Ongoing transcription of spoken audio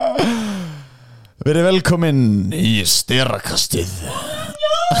Verið velkomin í Styrakastið.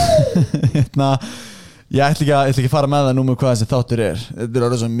 Ég ætla ekki að fara með það nú með hvað þessi þáttur Þetta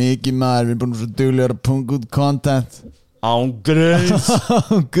orðið svo mikið maður. Við erum búin svo duglegar að punga út content. Ángreins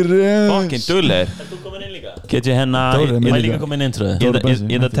Fucking duglegar. Er þú komin inn líka? Get ég Ég líka komin inn introð.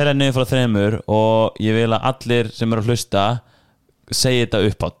 Ég það tella niður frá 3 og ég vil að allir sem eru að hlusta segja þetta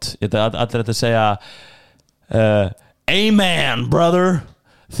uppátt. Ég það allir þetta að segja Amen brother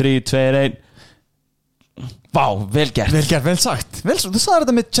 3, 2, 1. Vá, vel gert. Vel gert, vel sagt. Vel, þú sagði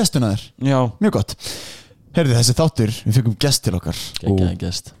þetta með chestuna þér. Já. Mjög gott. Heyrðu þessi þáttur, við fengum gest til okkar.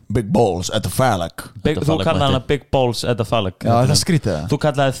 Gest. Big Balls at the Phallic. Þú kallaði hana Big Balls at the Phallic. Já, það skrítið það. Þú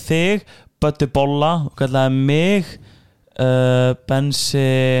kallaði þig Böddi Bolla. Þú kallaði mig Bensi.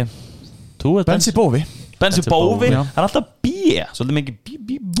 Þú ert Bensi Bófi. Bensi Bófi. Já. Það alltaf B. Svolítið mikið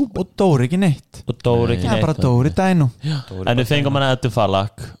B. Og Dóri ekki neitt. Og Dóri ekki Já, neitt. bara Dóri Dænu. En við fengum hana Eddu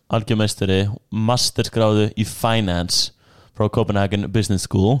Falak, algjörmeistari, masterskráðu í finance frá Copenhagen Business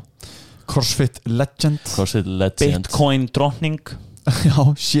School. CrossFit Legend. Bitcoin drottning. Já,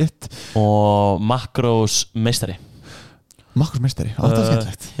 shit. Og Makros meistari. Makros meistari, alltaf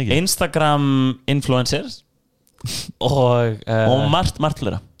skemmtilegt. Instagram influencer og margt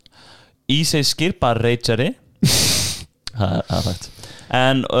fleira. Í sig skirpa reytjari. Það er fakt.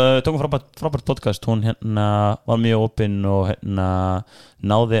 En tókum frábært podcast. Hún var mjög opinn og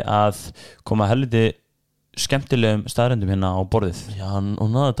náði að koma helviti skemmtilegum staðrendum hérna á borðið. Já, og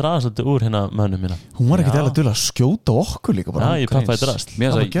náði að draga svolítið úr hérna mönnum hérna. Hún var ekki dæla að skjóta okkur líka bara. Já, ég pappaði drast.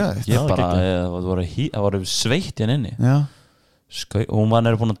 Það var sveitt hérna inni. Já. Og hún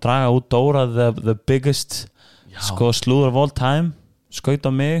var búin að draga út Dóra the biggest slúður of all time. Skaut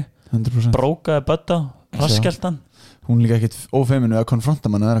á mig 100%. Brókaði Bödda, raskjæltan. Hún líka ekkit ófeiminu að konfronta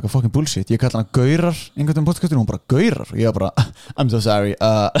mann. Það eitthvað fucking bullshit. Ég kalla hana Gaurar einhvern podcastinu, hún bara Gaurar og ég bara I'm so sorry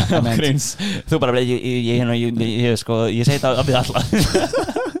Þú bara ég segi þetta að við alla.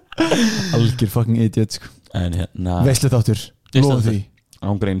 Algjör fucking idiot sko. En Veislu þáttur, lofu því.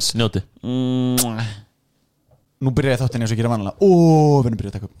 Ángreins, njóti. Nú byrja ég þáttin eins og gera vanlega. Við erum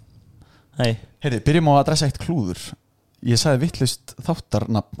byrjað að taka upp. Hei. Heyrðu, byrjum á að adressa eitt klúður. Ég sagði vitlaust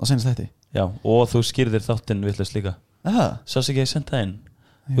þáttarnafn á seinast þætti. Já, og þú skýrðir þáttinn vitlaust líka. Sástu ekki að ég senda það inn?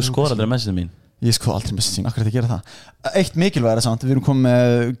 Þú skoðar aldrei messagið mín. Ég skoða aldrei messagið mín, akkur þetta gera það. Eitt mikilvægara samt, við erum komið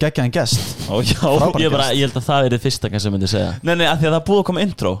með geggjaðan gest. Ég held að það er það fyrsta sem ég myndi segja. Nei, af því að það búið að koma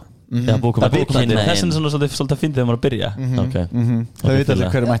intro. Það búið að koma intro. Þess vegna er svolítið að fyndið þegar maður að byrja. Það veit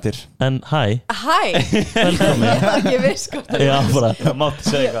allir hverju mættir. En hæ. Velkomin. Ég veist sko. Já, bara, mátti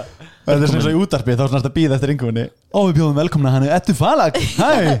segja eitthvað. Það er svona í útarpi, þá er svona að býða eftir yngunni. Við bjóðum velkomna hann Eddu Falak.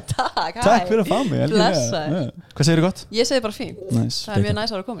 Hæ. Takk fyrir að fá mig. Blessaður. Hvað segirðu gott? Ég segi bara fínt. Það er mjög næs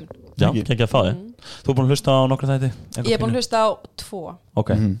að vera komin. Já, ekki að fá þig. Þú er búin að hlusta á nokkra þætti? Ég er búin að hlusta á 2.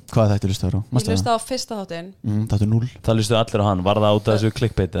 Hvað þætti hlusta á? Ég hlusta á fyrsta þáttinn. Það er 0. Það hlustuðu allir á hann, var það út af þessu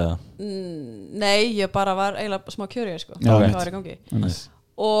clickbait eða? Nei, ég bara var eiginlega smá curious sko. Það var í gangi.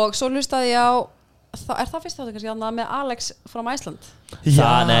 Og svo hlustaði ég á er það fyrst þáttur kannski með Alex from Iceland? Nei,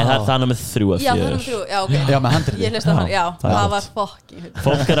 það er nummið 3 af 4. Já, það er nummið 3, já, ok. Já, með handritið. Ég hlusta á hann, já, það var fucking.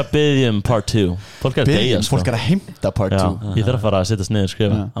 Fólk er að biðja part 2. Fólk er að deyja, sko. Fólk er að heimta part 2. Ég þarf að fara að setjast niður og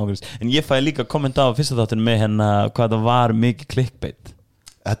skrifa. En ég fæði líka að kommenta á fyrsta þáttin með hvað það var mikið clickbait.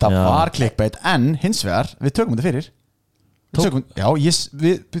 Þetta var clickbait, en hins vegar, við tökum þetta fyrir. Já,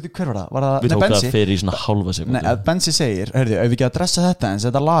 hver var það? Við tókum það fyrir í svona halva sekúndu. Nei, Bensi segir, hörðu, ef við ekki að dressa þetta eins,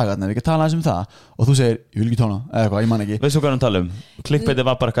 þetta laga þarna, við ekki að tala eins það. Og þú segir, ég vil ekki tala, eða eitthvað, ég man ekki. Veistu hvað við tala Clickbaitið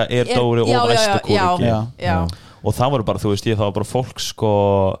var bara eitthvað, Dóri og æstukúriki. Já. Og það voru bara, það var bara fólk sko,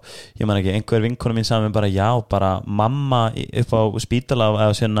 ég man ekki, einhver vinkona mín sagði mér bara mamma upp á spítala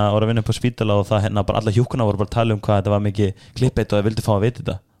eða sérna voru að vinna upp á spítala og það bara alla hjúkuna voru bara að tala hvað þetta var mikið clickbait og það vildi fá að vita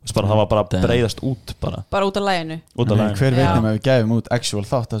þetta. Það var bara breiðast út bara út af læginu. Hver veit nema við gæfum út actual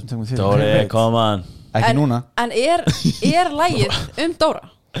þátt sem tegum við fyrir. Dóri, come on. Ekki núna. En er lægið Dóra?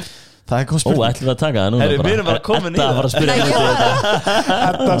 Það er góð spurning. Ætlum við að taka það núna bara. Við erum bara komin í það.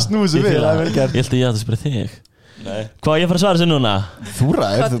 Þetta snúsi við, það er vel gert. Ég held að ég ætti að spyrja þig. Hvað ég fara að svara sér núna? Þú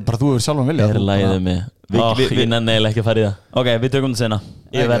ræðir, bara þú hefur sjálfan viljað. Lægið mig. Ég nenni eiginlega ekki að fara í það. Ok, við tökum það sena.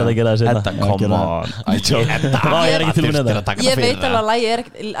 Ég verði að gera það sena. Edda, come on. Ég er ekki tilbúin að það. Ég veit alveg að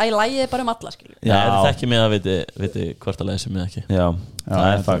lægið er bara bara skilju. Já, það er ekki með að viti hvort að lægið sem ég ekki. Já, það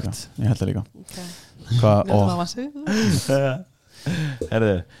er fakt. Ég held það líka.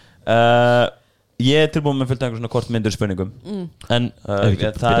 Herðu, ég er tilbúin með fullt einhver svona kort myndur spurningum. En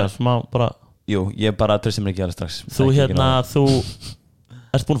það er smá bara. Jú, ég bara tristir mér ekki alveg strax. Þú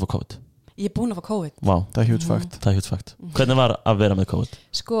ert búin að fá COVID? Ég er búin að fá COVID. Vá, það er huge fact. Hvernig var að vera með COVID?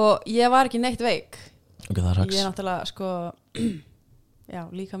 Sko, ég var ekki neitt veik. Ok, það er ég er náttúrulega sko já,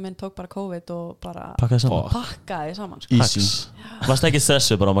 líka minn tók bara COVID og bara pakkaði saman sko. Easy. Varstu ekki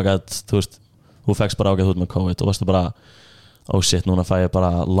stressu bara, oh my god, þú veist, þú fegst bara ágætt út með COVID og varstu bara, oh shit, núna fæ ég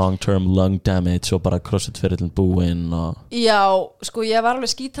bara long term lung damage og bara CrossFit ferillin búinn og... Já, sko, ég var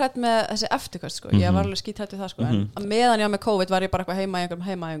alveg skítrætt með þessi eftirköst, sko, ég var alveg skítrætt við það, sko, en meðan ég var með COVID var ég bara eitthvað heima í einhverjum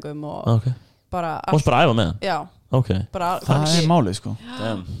heimaæfingum og bara... Og varstu bara að æfa með það? Já. Okay. Það er málið, sko.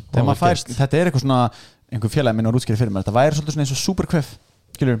 Þegar maður fær, þetta er eitthvað svona, einhver félagi minn á útskýri fyrir mér, þetta væri svolítið svona eins og superkvef,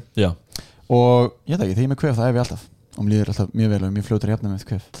 skilur? Já. Og ég veit ekki, þegar ég er með kvef það hef ég alltaf og mér líður alltaf mjög vel og mjög fljótur að jafna með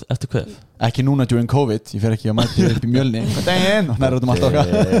kvef. Eftir kvef? Ekki núna during COVID, ég fer ekki að mæti upp í Mjölni og nærður út allt okkar.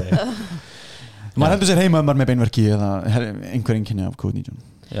 Maður heldur sér heima með beinverki eða einhver einkenni af COVID-19.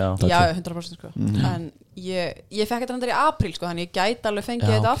 Já, 100% sko. En ég fekk þetta í apríl sko, þannig ég gæti alveg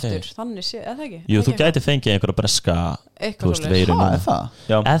fengið þetta aftur. Þannig sé, eða ekki? Jú, þú gæti fengið einhverja breska veiru núna.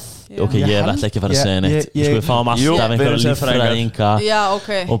 Já, ok, ég ætla ekki að fara að segja neitt. Sko, við fáum alltaf einhverja líffræðinga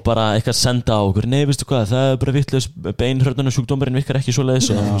og bara eitthvað senda á okkur. Nei, veistu hvað, það er bara vitlaus beinhrörnunarsjúkdómurinn virkar ekki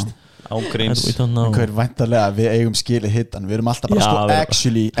svoleiðis og ágríns. Hver væntanlega við eigum skilið hittan. Við erum alltaf bara sko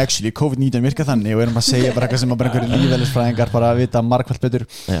actually COVID-19 virkar þannig og erum að segja bara eitthvað sem bara einhverju lífeðlisfræðingar bara vita margfalt betur.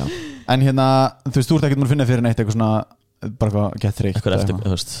 En hérna, þú veist, þú ert ekkert múin að finna fyrir neitt eitthvað svona bara eitthvað gett þreytt eitthvað eftir,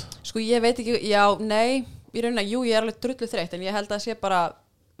 þú veist. Sko ég veit ekki, já, nei í rauninni, jú, ég er alveg drullu þreytt en ég held að það sé bara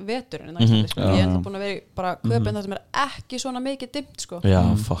veturinn sko. Ég er ennþá búin að vera bara köpinn það sem er ekki svona mikið dimmt sko. Já,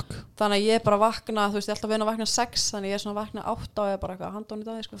 fuck. Þannig að ég er bara að vakna, þú veist, ég er alltaf að vinna að vakna 6 þannig ég er svona að vakna 8 og ég er bara eitthvað handónið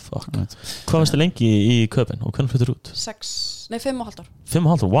á því sko. Fuck. Hvað varstu lengi í köpinn og hvernig fluttir út? 5,5 ár.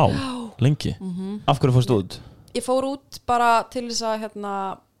 5,5 ár, wow, lengi. Af hverju fórstu út? Ég fór út bara til þess að hérna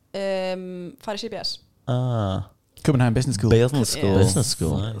fara í CBS. Copenhagen Business School. Business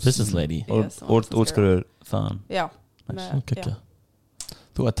School. Business lady. Og útskriður þaðan. Já.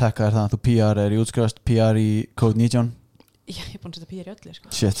 Þú attackaðir það, þú PR er í útskrifast, PR í COVID-19. Já, ég er búin að setja PR í öllu sko.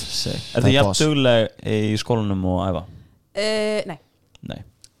 Shit. Er þið jafn dugleg í skólanum og æfa?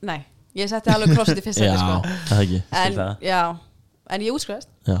 Nei, ég setti alveg CrossFit í fyrsta sko. Já, það ekki. En ég útskrifast.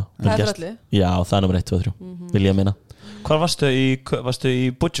 Já, það er öllu. Já, það er nummer 1, 2, 3, vil ég meina. Hvar varstu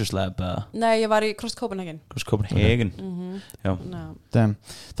í Butcher's Lab? Nei, ég var í CrossFit Copenhagen.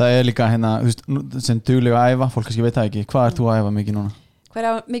 Það er líka hérna sem dugleg að æfa, fólk kannski veit það ekki. Hvað ert þú að æfa mikið núna? Hvað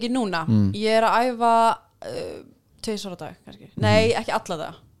er mikið núna? Ég er að æfa 2 ára dag kannski. Nei, ekki alla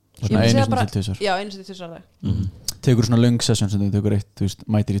dag. Svona einu sem til 2 ára? Já, einu sem til 2 ára dag. Tekur svona löng session sem þú tekur eitt, þú veist,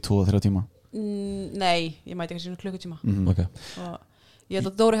 mætir í 2-3 tíma? Nei, ég mæti kannski svona klukkutíma. Ok. Ég held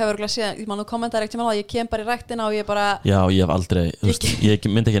að Dóri hefur örgulega séð, ég man nú kommentaði ekkert tíma á, ég kem bara í ræktina og ég bara... Já, ég hef aldrei, þú veist, ég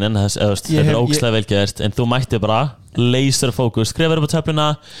myndi ekki nenni þess, eða þú veist, þetta er ógeðslega vel gert, en þú mætti bara laser focus, skrifar upp á töfluna,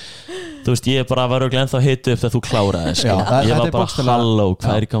 þú veist, ég bara var örgulega ennþá hitu upp þegar þú kláraði, sko. Ég var bara, halló,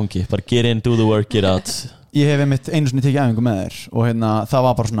 hvað er í gangi? Bara get in, do the work, get out. Ég hef einmitt einu svona tekið æfingu með þér og hérna, það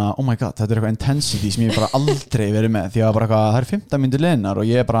var bara svona, oh my god, þetta er eitthvað intensity sem ég bara aldrei verið með því að bara eitthvað, það er 15 mínútur liðnar og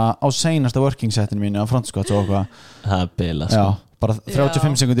ég er bara á seinasta working setinu mínu á front squats og eitthvað. Það er bila, sko. Bara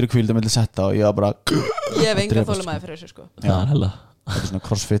 35 sekundir í kvíld að milli setta og ég var bara ég hef enga þolinmæði fyrir þessu sko. Það er hella. Þetta er svona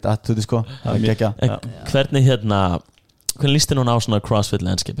crossfit attitude sko. Hvernig líst þið núna á svona crossfit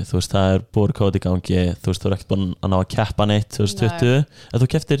landskipið? Þú veist, það er búið kóð í gangi, þú veist, þú er ekkert búin að ná að keppa neitt 2020, eða þú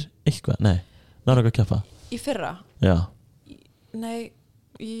kepptir eitthvað? Nei, náður ekki að keppa? Í fyrra? Já. Nei,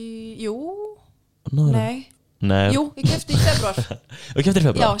 jú. Nei. Jú, ég kefti í februar. Þú keftir í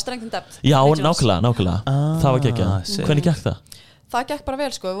februar? Já, Strength and Depth. Já, nákvæmlega. Það var geggjað. Hvernig gekk það? Það gekk bara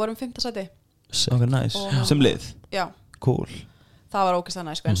vel sko, við vorum 5. sæti. Ok, nice. Sem lið? Já. Cool. Það var ógeðslega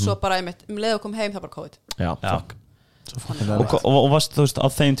næs sko, en svo bara einmitt leið og kom heim það bara COVID. Já, fuck. Og varst þú veist á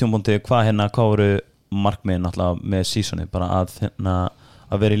þeim tímapunkti, hvað voru markmiðin náttúrulega með seasoni, bara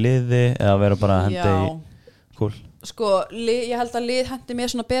að vera í liði eða að vera bara að henda í cool? Sko, ég held að lið hendi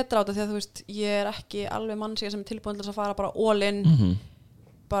mér svona betra á þetta því að þú veist, ég er ekki alveg mannsiga sem er tilbúin til að fara bara all in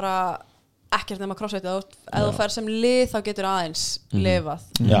bara ekkert nema crossfit eða þú fer sem lið þá getur aðeins lifað.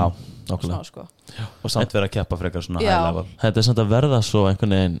 Já, nákvæmlega sko. Og samt vera að keppa frekar svona high level. Þetta er samt að verða svo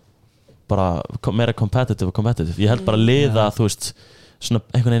einhvern veginn bara meira competitive. Ég held bara að liða, þú veist, svona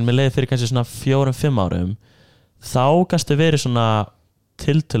einhvern veginn með leið fyrir kannski svona 4-5 árum þá kannski verið svona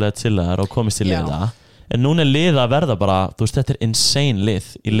tiltölulega til þar og komist í liða. En núna er liða að verða bara, þú veist, þetta er insane lið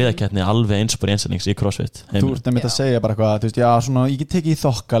í liðakeppni alveg eins og bara einstaknings í CrossFit. Þú ert nefnitt að segja bara eitthvað, þú veist, já, svona, ég get tekið í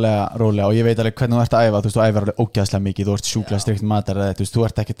þokkalega rólega og ég veit alveg hvernig þú ert að æfa, þú veist, þú æfir alveg ógæðslega mikið, þú ert sjúklega strikt matar eða, þú veist, þú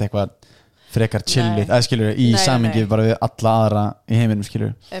ert ekkert eitthvað frekar chillið, eða skilur, í samingi bara við alla aðra í heiminum,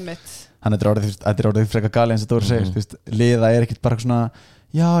 skilur. Þannig þetta er orðið frekar gali eins og Dóri segir, þú veist, liða er ekkert bara svona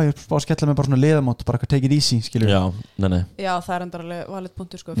já, ég er bara að skella mig bara svona liðamót bara take it easy, skilur. Já, það er endur alveg valið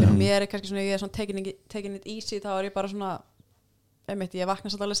punktur sko. Fyrir mér er kannski svona, ég er svona taking it easy, þá er ég bara svona einmitt, ég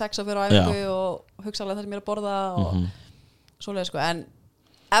vakna satt alveg 6 fyrir á æfingu og hugsa alveg það sem ég er að borða og svoleiðis sko, en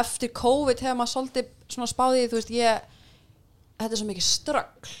eftir COVID hefur maður svolítið svona spáðið, þú veist, þetta er svo mikið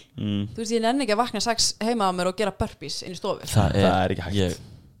ströggl, þú veist, ég nenni ekki að vakna 6 heima á mér og gera burpees inn í stofu. Það er ekki hægt.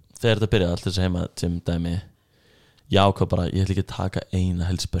 Þegar þetta byrjaði allt þessu heima sem dæmi, ég ákvað bara, ég ætla ekki að taka eina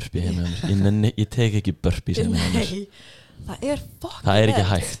helst burpee heima á mér, ég tek ekki burpees heima á mér. Það er ekki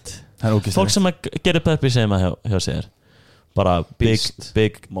hægt. Fólk sem að gera burpees heima hjá sér, bara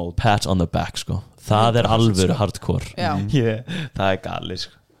big pat on the back sko. Það er alvöru hardcore. Það er galið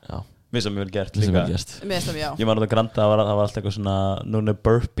sko. Mér sem ég vel gert líka. Ég var náttúrulega granta, það var alltaf eitthvað svona núna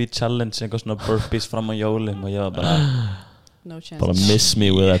burpee challenge, eitthvað svona burpees fram á jólum og ég var bara bara miss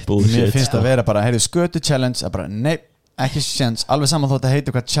me with that bullshit. Mér finnst að vera bara, skötu challenge, að bara nei, ekki séns, alveg saman þótt að heita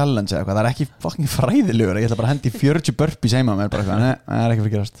eitthvað challenge eða eitthvað, það er ekki fucking fræðilegur, ég ætla bara að hendi 40 burpees heima með bara eitthvað, nei, það er ekki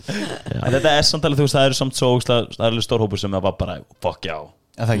fyrir gerast. Þetta er samtalið, þú veist, það eru samt svo það er alveg stór hópur sem er bara fuck já,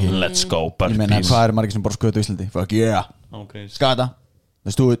 let's go burpees. Ég meina, hvað eru margir sem bara skötu í Íslandi? Fuck yeah, skata,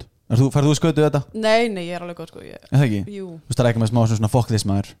 let's do it. Færðu þú skötu þetta? Nei, ég er alveg góð sko. Það ekki? Jú. Þú veist, það er ekki með smá svona fuck this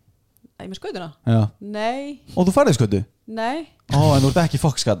maður. Ég með skötuna? Já. Nei. Og þú færði skötu? Nei. En þú ert ekki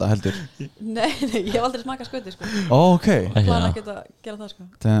fokkskata heldur? Nei, ég hef aldrei smakað skötu sko. Ok. Ég plana ekki að gera það sko.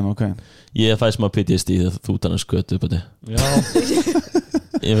 Damn, ok. Ég fæ smá PTSD þegar þú tannar skötu upp á þig. Já.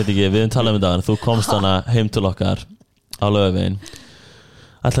 Ég veit ekki, við talað um þetta, þú komst hana heim til okkar á Laugaveginn.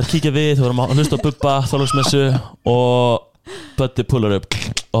 Ætlar að kíkja við, þú vorum að hlusta á Bubba, Þorláksmessu og Buddi pullar upp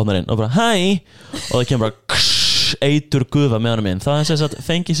og opnar inn og bara hæ og það kemur bara eitur gufa með hann minn. Það er sem sagt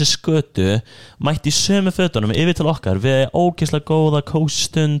fengið sér skötu, mætti í sömu fötunum yfir til okkar við ógeðslega góða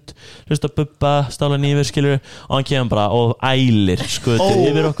kóstund, hlusta Bubba stála nýfur skilur og hann kemur bara og ælir skötu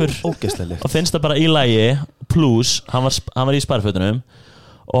yfir okkur og finnst það bara í lagi plus hann var í sparifötunum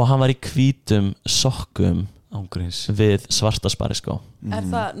og hann var í hvítum sokkum við svarta spariskó. Er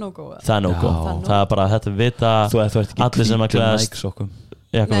það no-go? Það er no-go. Það er bara þetta vita allir sem að klæðast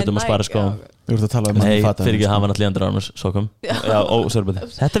hvítum og spariskó. Þú ert að tala um nei, fyrir ekki að hafa náttúrulega Under Armour sokkum.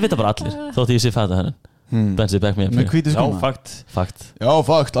 Þetta vita bara allir þótt ég sé fata hennan Bensið back me up. Með hvítu skóna? Fakt. Já,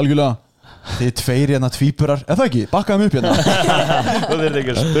 fakt, algjörlega. Þið tveir hérna tvíburar, eða ekki? Bakkaðum upp hérna. Þú þurfir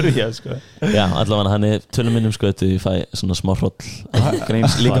ekki að spurja sko. Já, allavega hann er tölum minnum skötu, ég fæ svona smá hroll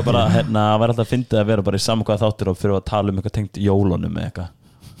Gríms líka bara, var alltaf að fyndið að vera bara í saman hvað þáttir og fyrir að tala um eitthvað tengt jólunum með eitthvað.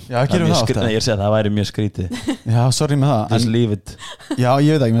 Já, gerum það ofta. Nei, ég sé að það væri mjög skrítið. Já, sorry með það. Just leave it. Já,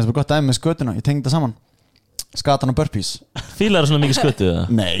 ég veit ekki, mér finnst bara gott dæmi með skötuna, ég tengdi það saman. Skatan og burpees. Fílar það svona mikið skötu eða?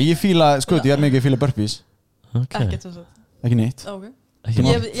 Nei, ég fíla skötu, ég er mikið að fíla burpees. Ekki neitt.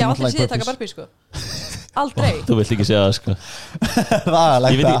 Ég aldrei séð taka burpees sko. Aldrei. Þú vilt ekki segja það sko.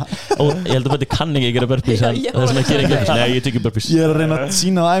 Ræðilegt það. Ég held að þetta kann ekki gera burpees það sem að gera ekki burpees. Nei, ég tek ekki burpees. Ég er að reyna að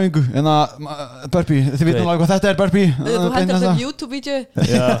sína það æfingu en að burpee, þið veitum alveg hvað þetta er burpee. Þú hendur alltaf YouTube-vídeó.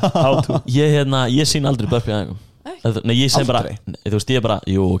 How to. Ég sín aldrei burpee æfingum. Nei, ég sem bara, þú veist, ég bara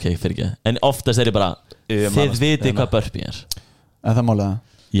jú, ok, fyrir ekki. En oftast er ég bara þið vitið hvað burpee er. En það málega.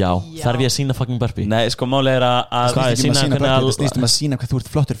 Já, þarf ég að sína fucking burpee? Nei, sko máli er að það snýst að sína hvað þú ert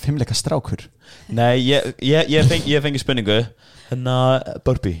flottur fimmleika strákur. Nei, ég fengi spurningu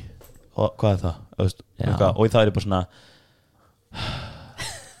burpee, og hvað er það? Og það er bara svona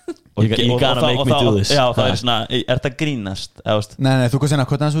You gotta make me do this. Já, það er svona, er það grínast? Nei, þú kannski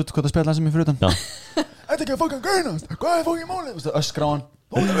hvað það spjalla sem ég fyrir utan. Þetta er ekki að fucking grínast, hvað er fucking málið? Öskra á hann.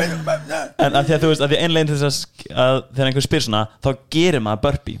 En að því að þú veist að því einlegin til þess að þegar einhver spyr svona þá gerir maður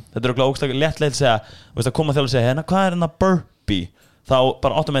burpee. Þetta er okkur ógstlega létt leið að segja, þú veist, að koma þjálfur og segja hérna, hvað er hérna burpee? Þá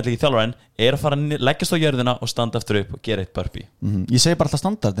bara automatically þjálfarinn er að fara að leggjast á jörðina og standa aftur upp og gera eitt burpee. Ég segi bara alltaf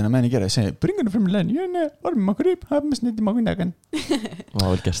standardina meðan ég gera, ég segi bringunum fyrir mig leginn, ormum okkur upp, hafum við snittum okkur negan.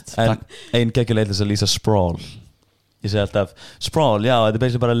 Vel gert. En ein geggjuleg leið til þess að lýsa sprawl. Ég segi alltaf sprawl, já, þetta er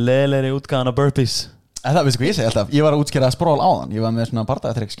basically bara leiðlegri útgáðan af burpees. Það veistu hvað ég segi alltaf, ég var að útskýra sprawl áðan, ég var með svona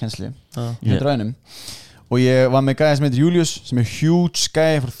bardagatrykskensli í draunum og ég var með gæði sem heitir Julius sem er huge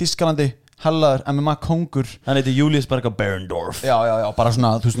gæði frá Þýskalandi, hellaður, MMA kongur. Hann heitir Julius bara Berendorf. Já, bara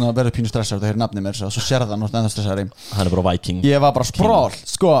svona, þú veist svona verður pínu stressar og það er nafnið mér og svo sér það náttúrulega ennþá stressari. Hann er bara viking. Ég var bara sprawl,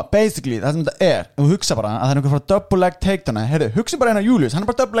 sko, basically, það sem þetta er, þú hugsa bara að það er einhver frá double leg takedowna, heyrðu, hugsa bara eina Julius, hann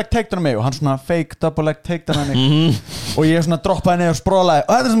er bara double leg takedowna mig og hann svona fake double leg takedowna mig og ég svona droppaði niður og sprawlaði og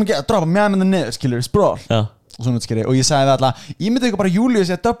þetta er sem ég gera, droppa mjög með það niður, skilur, sprawl. Já. Og ég sagði það alltaf, ég myndi ykkur bara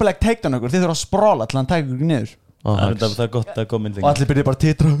Julius að double leg takedown ykkur, þið þurfa að sprawla til hann tækja ykkur niður. Það er gott að koma inn og allir byrja bara að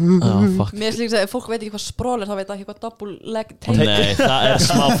titra. Mér finnst að ef fólk veit ekki hvað sprawl er þá veit ekki hvað double leg takedown. Nei, það er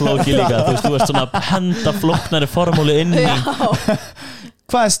smá flóki líka. Þú veist svona henda flóknari formúli inn í.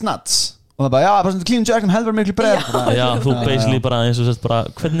 Hvað er snats? Og það bara, já, bara svona clean jerk heldur miklu breið. Já, þú basically bara eins og sérst bara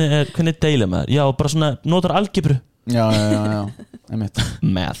hvernig deilir maður? Já, bara svona notar algebru. Já,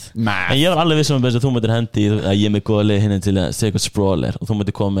 Math. En ég var alveg vissum að þú myndir hendi að ég er með góða leið hinn til að segja eitthvað sprawler og þú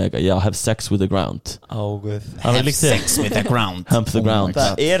myndir koma með eitthvað, já, have sex with the ground. Have sex with the ground. Hump the ground.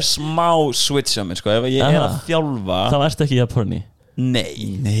 Það er smá switch á mér, sko. Ef ég er að þjálfa þá ertu ekki að porni.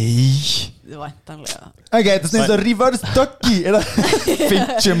 Nei. Væntanlega. Ok, þetta snýst að reverse doggy. Er það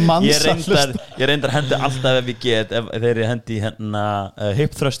 50 manns að hlusta? Ég reyndar hendi alltaf ef ég get, þegar ég hendi hérna hip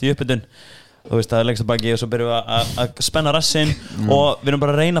thrust í uppbytun. Þú veist, það er lengst að baki og svo byrjum við að spenna rassinn og við erum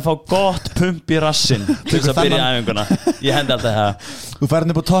bara að reyna að fá gott pump í rassinn til þess að byrja æfinguna. Ég hendi alltaf það. Þú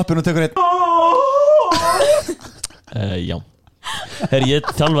færði upp á toppin og tekur eitt. Já. Herri, ég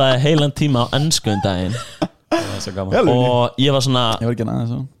þjálfaði heilan tíma á ensku daginn. Það er svo gaman. Og ég var svona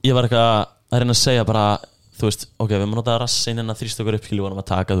Ég var eitthvað að reyna að segja bara, þú veist, ok, við erum notað rassinn en að þrýst okkur upp og vorum að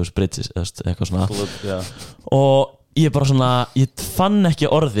taka, þú veist, bridges, eitthvað svona. Og ég bara svona, ég fann ekki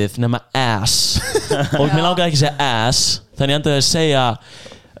orðið nema ass og mér langaði ekki að segja ass þannig ég endaði að segja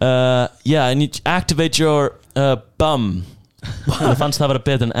yeah, I need to activate your bum Mér fannst það að vera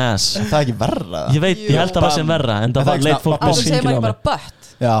betur en ass. Það er ekki verra. Ég veit, ég held að það var sem verra en það var leit fólk með segir maður ekki bara butt.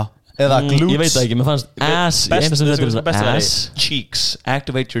 Já, eða glutes. Ég veit það ekki, mér fannst ass ass. Cheeks,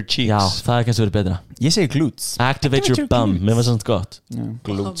 activate your cheeks. Já, það er kannski verið betra. Ég segi glutes. Activate your bum, mér finnst það gott.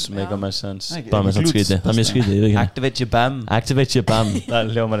 Glutes make a sense. Bum er svona skrítið, það er mjög skrítið. Activate your bum. Activate your bum. Það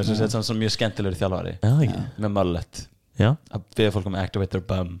er hljómar eins og þetta er mjög skemmtilegur þjálfari. Með málulegt. Að byrja fólk að activate their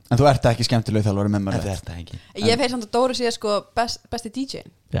bum. En þú ert ekki skemmtileg þjálfari með mér. Ég hef heyrt samt að Dóri sé sko besti DJ-in.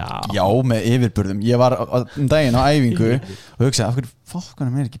 Já, með yfirburðum. Ég var daginn á æfingu og hugsaði, af hverju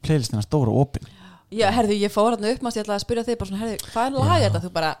fokkanum er ekki playlistin að stóra opin? Já, herðu, ég fór hérna upp, ég ætlaði að spyrja þig bara svona, herðu, hvað er lag þetta? Þú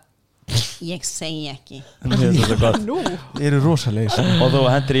bara, ég segi ekki. Nú. Þið eru rosalegir. Og þú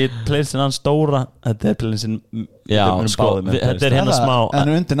hendur í playlistin hans stóra. Þetta er playlistin. Já, sko, þetta er hérna smá. En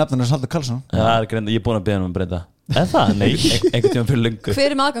undir nafninu er Saldur Karlsson. Það er greið, ég er búin að beða um að breyta. Er það? Nei. Einhvern tíma fyrir löngu.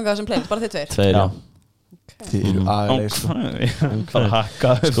 Hver er með aðganga þessum playlist? Bara þið tveir? Tveir, já. Þið eru aðeinslega. Bara hakka.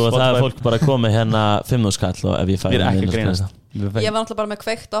 Sko, það er fólk bara komið hérna 5.000 kall og ef ég fæði Ég er ekki að grínast. Ég var náttúrulega bara með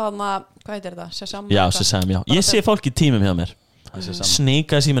kveikt á hana, hvað heitir þetta? Shazam? Já, Shazam, já. Ég sé fólk í tímum hjá mér.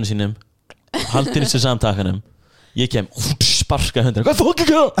 Sníka símanu sínum, haldir í Shazam-takanum. Ég kem, sparka hundar. Hvað fólk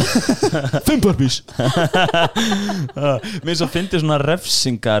ekki það? 5 burpees. Mér svo fyndi svona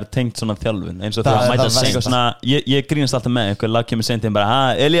refsingar tengt svona þjálfun. Eins og það mæta að segja svona. Ég grínast alltaf með einhver lag kemur sent í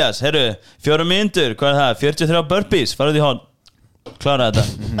bara, Elias, herru, 4 mínútur, hvað er það? 43 burpees, farðu því hón. Klára þetta.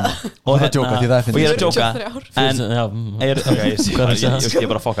 Og það er djóka því það er fyndið. Og ég er að djóka. 43 En ég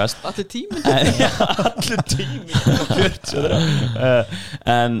er bara fokast. Allir tími. Allir tími.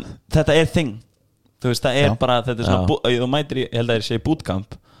 En þetta er þing. Þú veist, það er bara, þetta er svona, þú mætir í, ég held að ég segi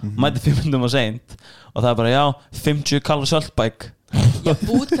bootcamp, mætir 5 minnum og seint og það er bara, já, 50 kall saltbæk. Já,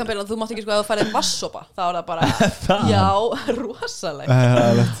 bootcampin, þú mátt ekki sko að þú færið vassopa, þá er það bara, já, rosalega.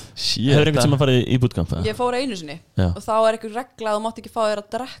 Hefur einhvern sem að farið í bootcamp? Ég fór einu sinni og þá er einhver regla að þú mátt ekki fá þér að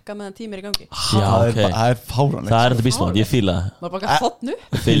drekka meðan tími er í gangi. Já, ok. Það er fáránlegt. Það er þetta býstmátt, ég fíla það. Maður bara gæti þotnu.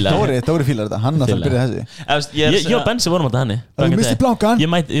 Dóri fílar þetta, hann að það byrja þessi. Ég og Bensi vorum alltaf henni. Þú misti blankan? Ég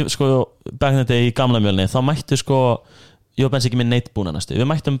mætti, sko, back in the day í gamla mjölni, þá mættu sko, ég og Bensi ekki með neitbúna næstu. Við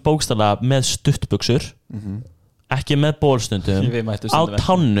mættum bókstaflega með stuttbuxur, ekki með bólstundum, á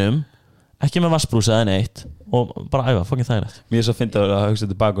tánum, ekki með vassbrúsa eða neitt og bara æfa, fucking þægilegt. Mér er svo fyndið að hugsa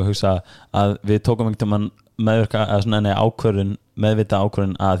tilbaka og hugsa að við tókum einhvern tímann meðvita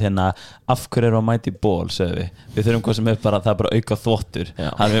ákvörðun að hérna af hverju erum að mæta í ból, segðu við. Við þurfum hvað sem er bara, það er bara auka þvottur.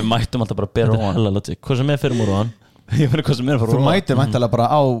 Þannig við mættum alltaf bara bera on. Hvað sem er fyrir múr on? Ég veit hvað sem er fyrir on. Þú mætir mæntalega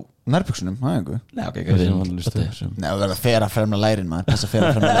bara á nærbuksunum, það er einhver. Nei, ok, Nei, það er að fera fremna lærin maður, passa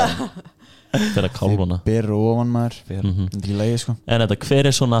fera fremna lærin. Fyrir að kálfuna. Byrru ofan maður, ekki lægi sko. En þetta, hver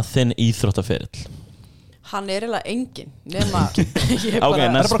er svona þinn íþróttaferill? Hann er eiginlega engin nema Ok,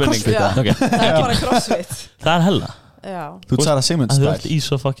 næst spurning. Það er bara crossfit. Það er hella. Já. Þú ert Sara Sigmunds stæl. Þú ert í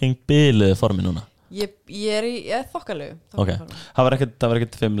svo fucking biluðu formi núna. Ég er þokkalegu. Ok. Það var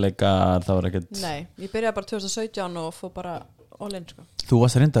ekkert 5 leikar, það var ekkert. Nei, ég byrjaði bara 2017 og fór bara all in sko. Þú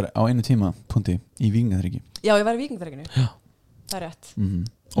varst að reyndar á einu tíma punkti í Víkingaþriki. Já, ég var í Víkingaþrikinu. Já. Það er rétt.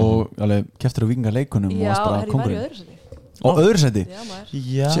 Og alveg keftir á Víkingaleikunum og varst bara kongurinn. Já, ég var í öðru sæti. Og öðru sæti? Já, maður.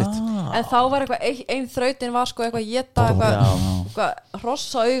 Já. En þá var eitthvað, ein þrautin var sko eitthvað geta eitthvað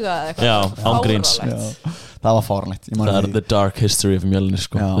hrossa auga eða eitthvað. Já, ángríns. Það var fáránlegt. Það er the dark history of mjölnir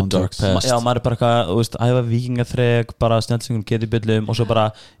sko. The dark past. Já, maður er bara eitthvað, þú veist, æfa Víkingaþrek, bara snjálfsingum getibjöllum og svo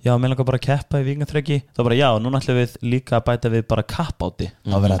bara, já, mér langar bara að keppa í Víkingaþreki. Þá bara, já, núna ætlum við líka að bæta við bara kappáti.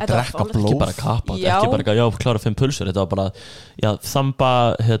 Það verið að drekka blóð. Ekki bara kappáti, ekki bara, já, klára 5 pulsur. Þetta var bara, já,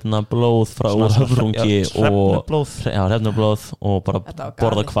 þamba, blóð frá höfrungi og hrefnublóð og bara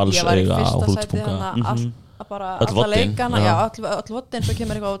borða hvalsauga og hrútspunga. Á bara alla leikana, öll vodin svo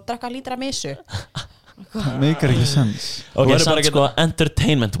kemur eitthvað og drekka lítra misu Meikar ekki sens Ok, samt sko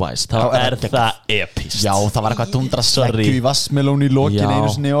entertainment wise þá það epíst Já, það var eitthvað dundra sleggu í vassmelón í lokin einu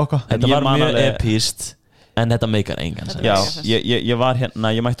sinni og eitthvað Þetta var mjög epíst en þetta meikar engan sens Já, ég var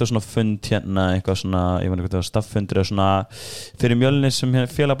hérna, ég mætti á svona fund hérna, eitthvað svona, ég veit ekki hvað það var staffundur eða svona fyrir Mjölni sem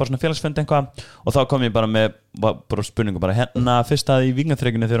félag bara svona félagsfund eitthvað og þá kom ég bara með bara spurningu bara hérna fyrst að í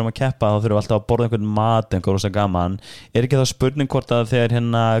Víkingaþrekinu þegar við erum að keppa þá þurfum við alltaf að borða einhvern mat einhver rosa gaman ekki það spurning hvort að þegar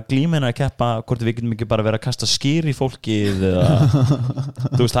hérna glíminn að keppa hvort við getum ekki bara verið að kasta skýr í fólkið eða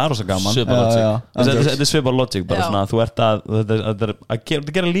þú veist það rosa gaman þetta er svipað logic bara svona þú ert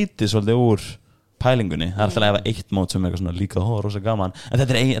að gera lítið svolítið úr pælingunni, það er alltaf að hafa eitt mót sem er eitthvað svona líka rosa gaman en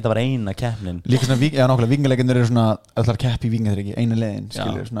þetta var eina keppnin líka svona, nákvæmlega víkingaleikinir eru svona allar kepp í Víkingaþreki, eina leiðin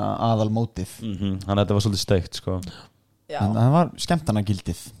skilur, svona aðal mótið þannig að þetta var svolítið steikt sko. en það var skemmtana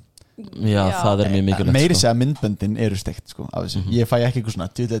gildið Já, það er mjög mikilvægt meiri segja myndböndin eru steikt sko, af þessu ég fæ ekki eitthvað svona,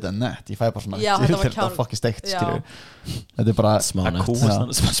 þetta nett ég fæ bara svona, þetta var fokki steikt skilur þetta er bara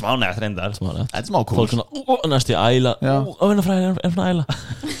smánægt reyndar þetta er smá kúl fólk svona, næstu í æla enn æla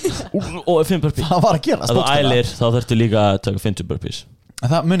og 5 burpees það var að gera ef þú ælir þá þurftu líka að taka 50 burpees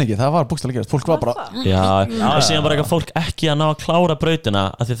það mun ekki, það var bókstaflega gerast fólk var bara og síðan var eitthvað fólk ekki að ná að klára brautina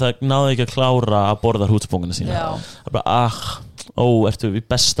af því það náði ekki að klára að borða hrútspónguna sína það er bara, ertu í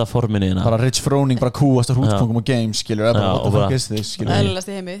besta forminni hérna bara Rich Froning, bara kúast á hrútspóngum og games skilur, það er bara what the fuck is this skilur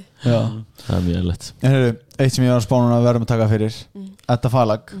eðlilegast í heimi það er mjög eðlilegt en heyrðu, eitt sem ég var spánun að verðum að taka fyrir Edda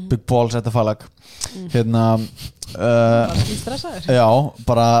Falag, Big Balls Edda Falag hérna já,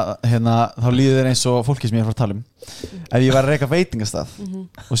 bara hérna þá líður þér eins og fólki sem ég er frá að tala um ef ég var að reyka veitingastað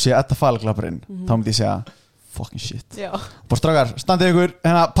og sé Edda Falag lappurinn þá myndi ég segja fucking shit bara strákar, standið ykkur,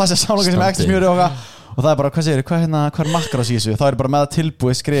 hérna passa sálangar sem ekstra smjöri og það er bara, hvað segir þið, hvað er makkar á síðusu þá er bara með að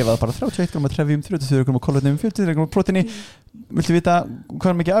tilbúið skrifað bara 31 gramma trefjum, 34 gramma kolvetnum 43 gramma próteini, viltu vita hvað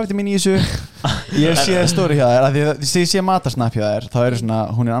er mikið afvitamin í þessu ég sé stóri hjá þér, því ég sé matarsnapp hjá þér, þá er svona,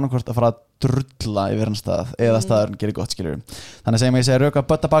 hún er annarkvort að fara að drulla yfir hann stað eða staðurinn gerir gott, skiljur þannig að segjum að ég segi rauka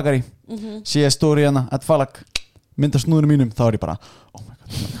bötta bakari sé stóri hérna, Ed Falag mynda snúðunum mínum, þá er ég bara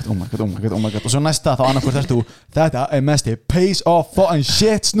oh my god og svo næsta þá annarkvort ertu þetta er mesti piece of fucking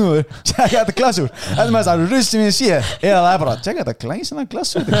shit snúður tjekka þetta glasur þetta er mest að russi mér sé eða það er bara tjekka þetta glæsina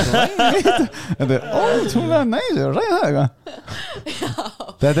glasur þetta er ótrúlega næs ræði það eitthvað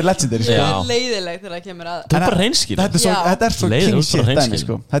þetta er legendary sko leiðilegt þegar það kemur að þetta er bara reynskil þetta er svo king shit dæmi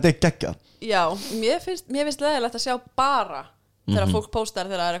sko þetta er geggjað já, mér finnst leiðilegt að sjá bara þegar fólk postar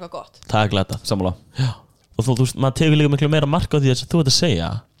þegar það er eitthvað gott það er glata, sammála og þú veist, maður tegur líka miklu meira mark á því að þú ert að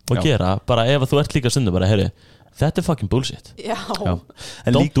segja og gera, bara ef þú ert líka stundum bara, heyri, þetta er fucking bullshit já.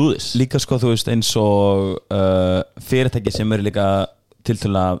 En don't do this líka sko, þú veist, eins og fyrirtæki sem eru líka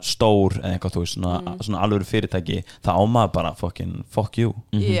tiltölulega stór eða eitthvað, þú veist, svona alvöru fyrirtæki það ámaður bara fucking fuck you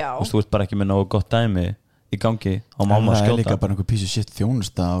þú ert bara ekki með nógu gott dæmi í gangi á máma að skjóta það er líka bara einhver piece of shit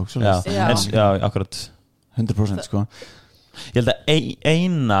þjónusta já, akkurat 100% sko ég held að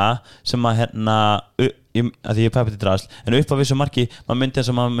eina sem að hérna að því ég er peppið til drasl en upp á vissu marki, maður myndi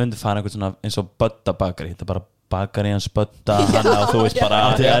eins og maður myndi fara einhvern svona eins og Bödda bakari þetta er bara bakari hans Bödda og þú veist bara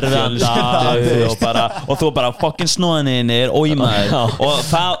að þið erfiðan dag og þú bara fucking snóðinir og í maður og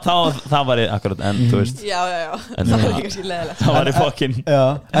það var ég akkurat en þú veist já það var ekki kannski leðilegt það var ég fucking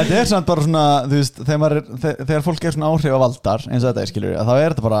en það er svona bara svona þú veist þegar fólk er svona áhrifavaldar eins og þetta er skilur þá er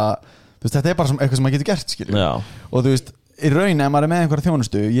þetta bara þú veist þetta er bara eitthvað sem maður getur gert skilur og þú veist í raun ef maður er með einhverja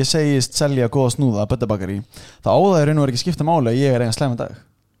þjónustu ég segist selja góða snúða Bödda bakari þá á það í raun og verið ekki skipta máli að ég er eiga slæma dag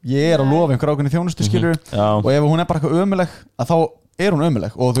ég er að lofa einhver ákveðni þjónustu skilur og ef hún er bara eitthvað ömuleg að þá er hún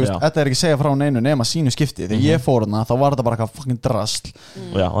ömuleg og þú veist þetta er ekki að segja frá neinu nema sínu skipti þegar ég fór hana þá var þetta bara eitthvað fucking drasl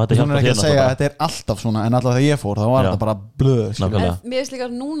og hún er ekki að segja að þetta er alltaf svona en allavega þegar ég fór þá var þetta bara blöð en mér finnst líka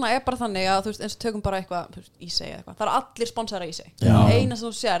núna er bara þannig að þú veist eins og tökum bara eitthvað Ísey eða eitthvað það er allir sponsorar í Ísey eina sem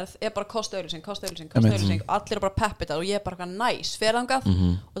þú sérð er bara kostuauðlýsing allir er bara peppið og ég er bara eitthvað næs ferðangað og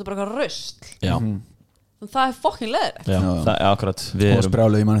þetta er bara eitthvað rusl það er fucking leðilegt við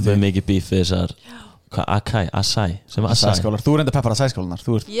erum mikið bíf við þessar Asæ-skálar, þú reynda peppar Asæ-skálunar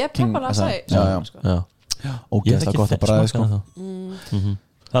ég peppar Asæ ógeðslega gott að bræða sko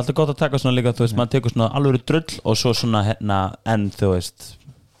það er alltaf gott að taka svona líka þú veist, maður tekur svona alveg drull og svo svona hérna, en þú veist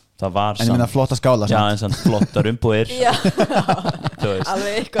það var en ég minna flotta skála já, en svona flottar umbúðir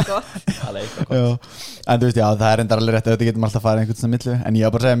alveg eitthvað gott en þú veist, já, það er reyndar alveg rétt að þetta getum alltaf að fara einhvern svona millu en ég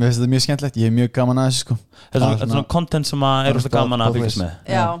var bara að segja, mér finnst þetta mjög skemmtilegt ég hef mjög gaman að þessu sko þetta er svona content sem er gaman að fylgjast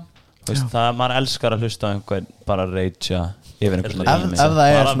með já veist, það, maður elskar að hlusta á einhvern bara rage yfir einhvers ef það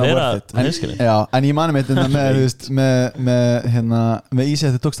er svona worth it en ég mani mitt með Ísi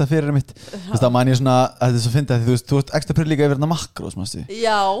að þú tókst það fyrir mitt þá man ég svona að þetta er svo fyndið að þú ert ekstra pröð líka yfir þarna makrós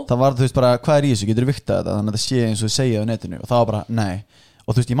það var bara hvað er í þessu, getur þú viktað þetta þannig að þetta sé eins og þú segja á netinu og það var bara nei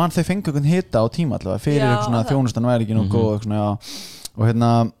og ég man þau fengu einhvern hita á tíma allavega fyrir eitthvað svona þjónustan væri ekki nú góð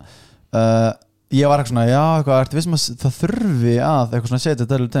og ég var eitthvað svona, ertu vissum að það þurfi að eitthvað svona setja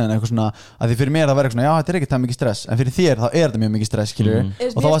þetta alveg degin eitthvað svona, að því fyrir mér það verður eitthvað svona, þetta er ekki það mikið stress en fyrir þér þá er þetta mjög mikið stress, skilur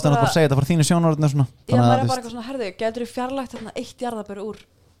og þá varst það bara að segja þetta frá þínu sjónarhóðinu svona já, maður er bara eitthvað svona, herðu, getur þú fjarlægt þarna eitt jarðabör úr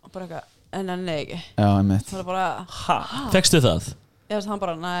og bara eitthvað, en nei ekki já, einmitt það er bara, Fékkstu það? Ég veist hann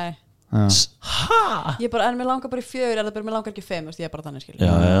bara, nei ég bara, en mér langar bara í 4 jarðabör, mér langar ekki 5, ég er bara þannig, skilur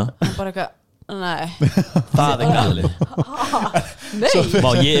hann bara eitthvað nei það er galið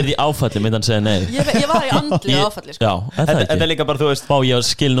nei ég er í áfalli myndi hann segja nei ég var í andli áfalli sko. já, þetta er líka bara þú veist ég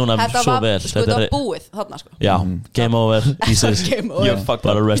skil núna svo vel þetta var búið þarna sko já, game over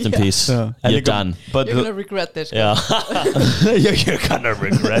bara rest in peace you're done you're gonna regret this you're gonna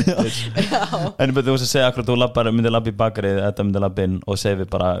regret this en þú veist að segja akkur þú myndi labba í bakarið þetta myndi labba inn og segja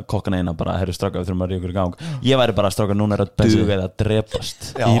við bara kokkana eina bara herru stráka við þurfum að ríða ykkur í gang ég væri bara stráka núna er að duga eða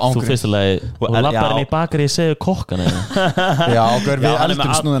drepast þú fyrstulega og labbarinn í bakari segju kokkana já, við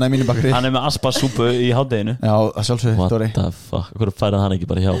eldum snúðina í mínu bakari hann er með aspasúpu í hádeginu já, að sjálfsögðu, Dóri what the fuck, hvernig færið hann ekki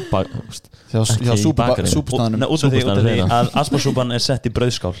bara hjá súpustanum út af því að aspasúpan er sett í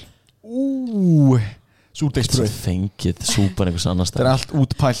brauðskál súrdegsbrauð fengið súpan einhvers annars þetta er allt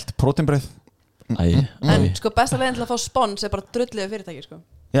útpælt próteinbrauð en sko besta leiðin til að fá spons er bara drullið fyrirtæki sko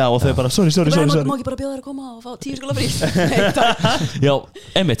já og þau bara sorry má ekki bara bjóða þér að koma og fá 10 skóla frí já,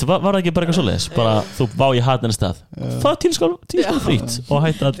 einmitt, var það ekki bara eitthvað svoleiðis bara þú vá ég hatt henni stað fá 10 skóla frít og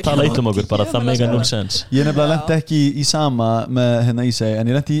hætti að tala eitt okkur bara það mega null sens ég nefnilega lendi ekki í sama með hérna Ísei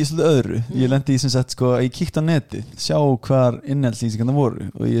en ég lendi í svolítið öðru ég lendi í sem sagt sko ég kíkti á neti sjá hvar innhaldslýsingarna voru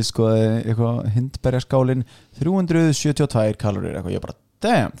og ég sko eitthvað hindberjaskálin 372 kalorir eitthvað ég bara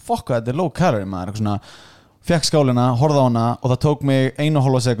damn, fokka þetta er low calorie maður eitthvað svona fekk skálina, horfði á hana og það tók mig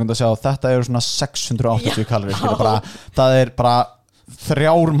 1,5 sekund að sjá þetta eru svona 680 kalorir það er bara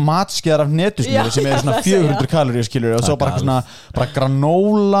 3 matskeiðar af netusmjöri sem eru svona 400 kalorir skilur og svo bara eitthvað svona bara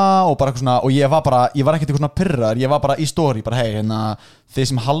granóla og bara eitthvað svona og ég var ekkert eitthvað svona pirrar ég var bara í story bara hei hérna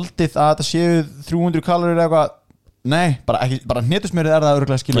þið sem haldið að þetta séu 300 kalorir eitthvað nei, bara hnetusmjörið er það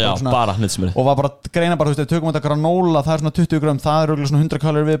örugglega skilur já, bara hnetusmjörið og var bara greina bara, þú veist, tökum þetta granóla það er svona 20 gram, það er örugglega svona 100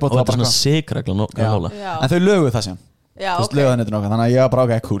 kalorir viðbót og þetta er svona sigra granóla en þau löguðu það sem löguðu það netinu okkar, þannig að ég var bara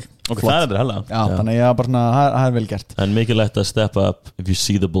ok, cool það er þetta hella þannig að ég var bara svona, það er vel gert en mikilvægt að step up if you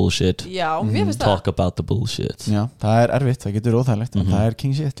see the bullshit talk about the bullshit já, það er erfitt, það getur óþægilegt en það er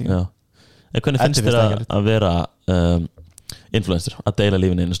king shit en hvernig finnst þér að vera influencer, að deila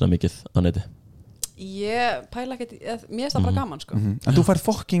lífinu einu svona mikið á neti ég pæla ekkert, mér er það bara gaman sko. En þú fær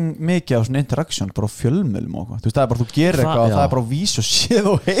fucking mikið á svona interaction bara á fjölmiðlum og þú veist það er bara þú gerir eitthvað og það er bara að vísa og séð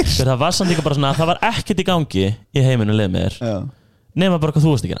og heyrst það var samt líka bara svona að það var ekkert í gangi í heiminu leið með þér nema bara hvað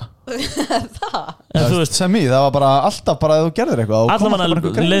þú veist ekki þú veist sem ég, það var bara alltaf bara að þú gerðir eitthvað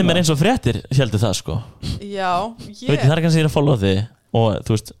allavega leið mér eins og fréttir heldur það sko já, það er kannski að ég er að followa þig og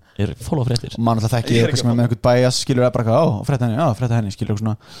þú veist ég er follow fréttir og mann alltaf þekki eitthvað sem er með eitthvað bias skilur það bara frétta henni skilur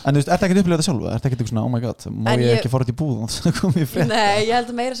svona en þú veist, ertu ekki að upplifa þetta sjálf ertu ekki eitthvað svona, oh my god, má ég ekki fara út í búð nei, ég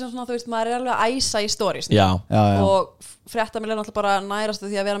held að meira sem svona, þú veist, maður er alveg að æsa í stories og frétta mér náttúrulega bara nærastu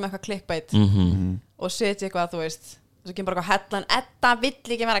því að vera með eitthvað clickbait og setja eitthvað, þú veist þess að kemur bara eitthvað hellan, þetta vill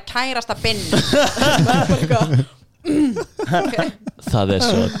ekki vera kærasta binn okay. það er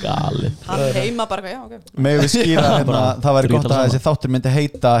svo galið hann heima bara já, okay. með við skýra hérna, það væri gott að þessi þáttur myndi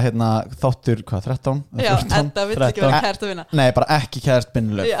heita hérna, þáttur hvað, 13? Já, þetta vill ekki vera kært að vinna nei, bara ekki kært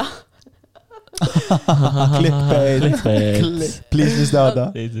binnuleg clickbait please list á þetta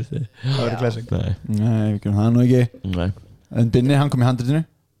það verður classic nei, við gerum það nú ekki en Binni, hann kom í handritinu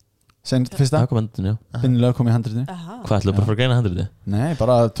sen fyrsta Binnilega kom í handritinu hvað ætlum við bara að fara að greina handritið? Nei,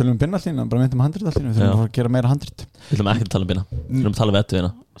 bara tölum Binna allína, bara myndum handrit allína við þurfum að gera meira handrit við ætlum ekki að tala Binna, við þurfum að tala við Ettu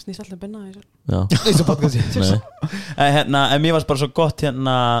snýst alltaf Binna þessu podcast en mér varst bara svo gott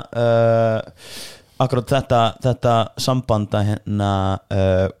hérna akkurat þetta samband að hérna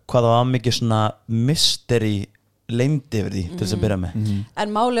hvað það var mikið svona mystery leymd yfir því til þess að byrja með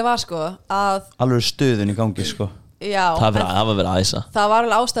en máli var sko að alveg stuðun í gangi sko já, það var verið að æsa það var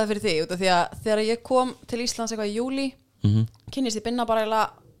alveg ástæða fyrir því út af því að þegar ég kom til Íslands eitthvað í júli kynnist ég Binna bara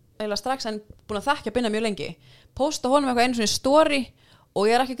eiginlega strax en búin að þekkja Binna mjög lengi posta honum eitthvað einu svona story og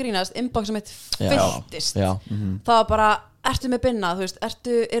ég er ekki að grínast, inboxum mitt fylltist það var bara, ertu með Binna þú veist,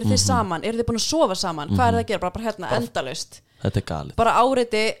 eru þið saman, eru þið búin að sofa saman hvað er það að gera, bara hérna endalaust þetta er galið bara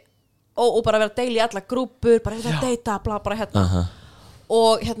áriti og bara vera að deila í alla grúpur bara að deyta, bla, bara hérna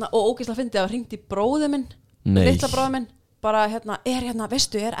og ógeðslega fyndið að hringt í bróður minn litla bróður minn bara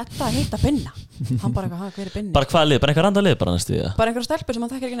veistu, Edda að heita Binna hann bara hver er Binni? Bara hvað lið, bara einhver randa lið bara næstu bara einhver stelpur sem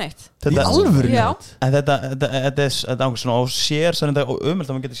hann þekkir ekki neitt Í alvöru? En þetta er einhvers svona og sér og umhald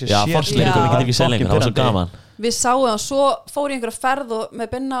að maður getur sér sér fólksleikur, við getum ekki sér lengur, það var svo gaman við sáum það, svo fór ég einhverja ferð og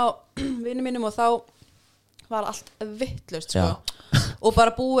með Binna og vinnu mínum og þá var allt vitlaust sko. Og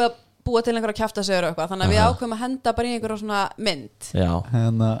bara búa til einhverja kjaftasögur og eitthvað þannig að við ákveðum að henda bara í einhverja svona mynd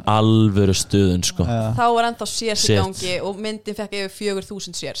alvöru stuðun sko. þá var ennþá shares í gangi og myndin fekk yfir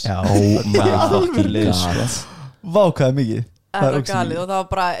 4.000 shares oh my fucking god vákaði mikið það var galið og það var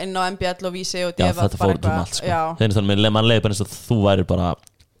bara inn á MBL og Vísi og Deva þetta fór um allt sko. þannig að mann leiði bara eins og þú væri bara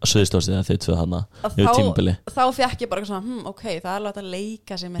sviðslósið þegar þið tvö hana yfir tímabili þá fekk ég bara svona ok, það er alveg að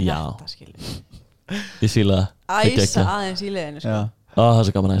leika sig með þetta skilur ég fíla æsa aðeins í liðinu sko. Það er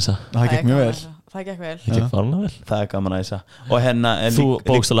svo gaman að æsa það gekk mjög vel það gekk vel það gekk farlega vel það er gaman að æsa og hérna þú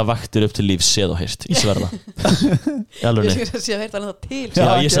bókstala vaktir upp til líf séð og heyrt í sverða í alveg ég sé að heyrta alveg það til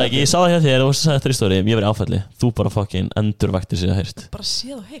ég sá það hjá þér og sagði þetta í stóri ég verið áfalli þú bara fucking endur vaktir séð og heyrt bara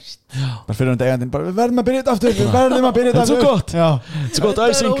séð og heyrt bara fyrir hann eigandinn við verðum að byrja þetta aftur þetta er svo gott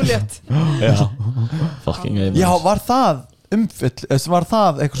æsing fucking já var það var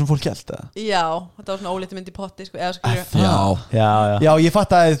það eitthvað sem fólk held að? Já, þetta var svona ólítið mynd í potti sko, já, ég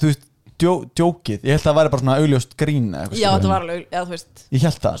fatt að þú veist djókið, ég held að það væri bara svona augljóst grín já, þetta var alveg, þú veist ég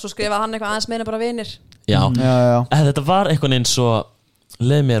held það svo skrifaði hann eitthvað aðeins meina bara vinir já. Þetta var eitthvað eins og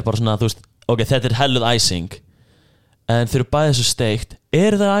leið mér bara svona, þú veist ok, þetta er helluð æsing en þeir eru bæðið svo steikt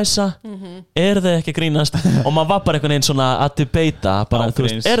eru þau að æsa, eru þau ekki að grínast og maður var bara eitthvað eins svona að debata bara, þú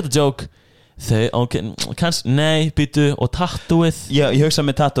veist, er þetta joke þau, kannski, nei, býtu og tattooið ég hugsaði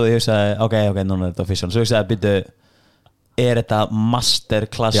með tattooið, ég hugsaði, ok, núna er þetta official svo hugsaði, býtu, er þetta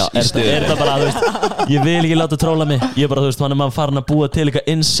masterclass í stuð er þetta bara, þú veist, ég vil ekki láta tróla mig ég bara, þú veist, hann er maður farin að búa til eitthvað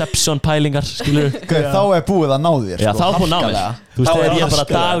Inception pælingar, skilur þá er búið að ná þér já, þá er búið að ná mér þú veist, þegar ég bara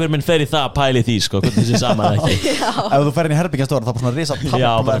dagur minn fer í það að pæli því, sko, hvernig þessi saman ekki ef þú fer inn í herbyggjastofa, þá bara svona risa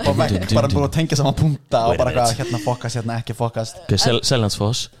tapp bara búið að tengja saman punta og bara hérna fokast, hérna ekki fokast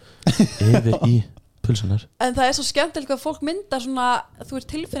Sellandsfoss yfir í pulsunar en það er svo skemmtilegt að fólk myndar svona þú veist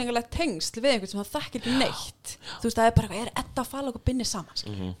tilfinningalegt tengsl við einhvern sem það þekkir ekki neitt þú veist það er bara Edda að falla okkur binni saman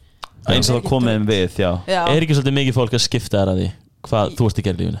eins og það komið við er ekki svolítið mikið fólk að skipta þér að því hvað þú ert að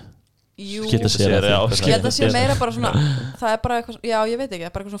gera í lífinu jú, skipta sér að því ég held að sé meira bara svona það er bara eitthvað, já ég veit ekki, það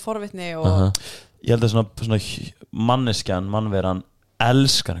er bara eitthvað svona forvitni og ég held að svona manneskjan, mannveran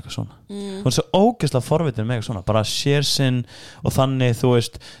elskar eitthvað svona hún er svo ógeðslega forvitin með eitthvað svona bara sér sinn og þannig þú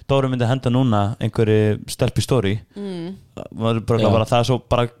veist Dóri myndi henda núna einhverju stelp í story bara það er svo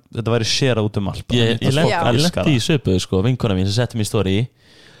bara þetta væri sérað út allt ég lendi í söpuðu sko vinkona mín sem setti mig í story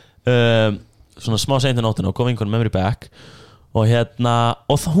svona smá seinti nóttina og kom vinkona með mér í back og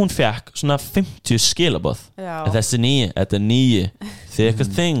og hún fekk svona 50 skilaboð þessi þetta er nýji thick a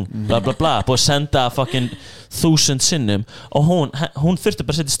thing bla bla bla búið að senda fucking 1000 sinnum og hún þurfti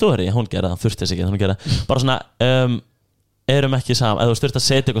bara að setja í story hún gerði það, þurfti þess ekki hún gerði bara svona erum ekki saman eða þú þurfti að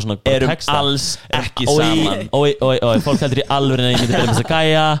setja eitthvað svona erum texta. Alls ekki saman og fólk heldur í alvöru en ég myndi verið með þess að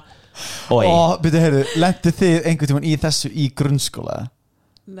gæja og byrju, heyrðu, lendi þið einhvern tímann í þessu í grunnskóla?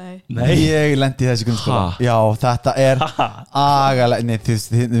 Nei. Ég lendi í þessu grunnskóla já, þetta er agalega ég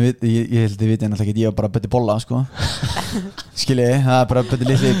held að þið viti náttúrulega ekki ég var bara að byrja bolla sko skilji, það er bara að byrja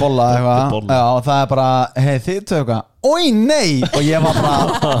litli í bolla eitthvað já, og það er bara, hei þið töðu eitthvað oi nei, og ég var bara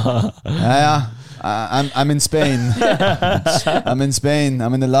I'm in Spain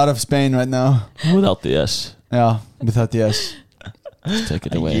I'm in a lot of Spain right now without the S já, without the S take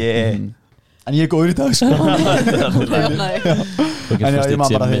it away en ég er góður í dag sko en já, ég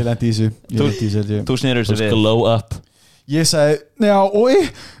maður bara þegar ég lendi í þessu þú snýrur þessu við glow up ég sagði, já, oi,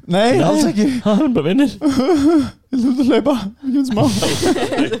 nei, alls ekki það er bara vinnir ég hluti að hlaupa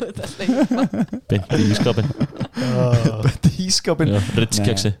beint í ískapin beint í ískapin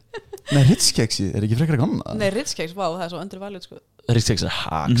Ritz-keksi nei, Ritz-keksi, er ekki frekar að koma nei, Ritz-keks, vá, það er svo undir valið sko Ritz-keks er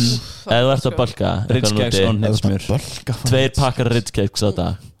haks eða þú ert að balka Ritz-keks og netsmjör 2 pakkar Ritz-keks á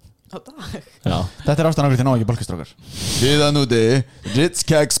dag þetta er ástæðan okkur til ná ekki balkastrákar síðan úti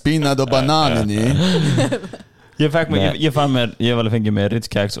Ritz-keks, peanut og bananinni ég fann mér ég var alveg fengið mér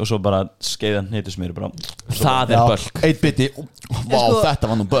Ritz-keks og svo bara skeiðan heitusmjör það er bölk eitt biti, vá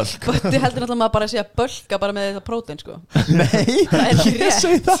þetta var nú bölk Bötti heldur náttúrulega maður bara að segja bölka bara með þetta prótein sko nei, ég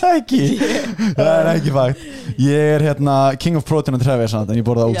segi það ekki það er ekki fakt ég er hérna king of protein og trefið en ég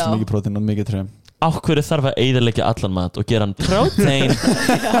borða ógst mikið protein og mikið trefið á hverju þarf að eyðileggja allan mat og gera hann protein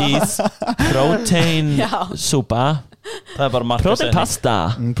ís, protein súpa Það bara protein pasta,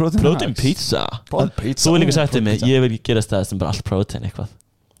 protein pizza. Þú líka sagt til mig, ég vil ekki gera stað sem bara allt protein eitthvað.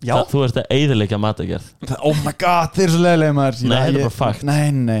 Þú ert að eyðileggja matagerð. Oh my god, þeir svo leiðilega maður. Nei, þetta er bara fakt.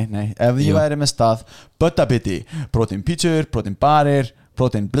 Nei, ef ég væri með stað Buttabiti, protein pizzur, protein barir,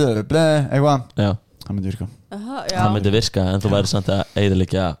 protein eitthvað, það myndi virka. Það myndi virka, en þú væri samt að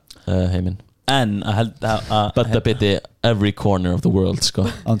eyðileggja heiminn. En að Buttabiti every corner of the world, sko.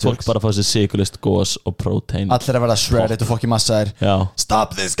 Fólk bara fá sér sykurlaust gos og protein. Allir að verða shredded og fokki massaðir.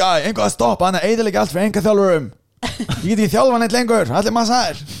 Stop this guy, einhvað að stoppa, hann eyðileggja allt fyrir enga þjálfurum. Ég get ekki þjálfa neitt lengur, allir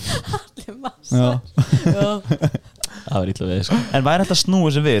massaðir. Það var illa við, sko. En væri þetta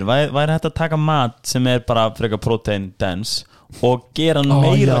snúið sem við væri þetta að taka mat sem bara frekar protein dense og gera hann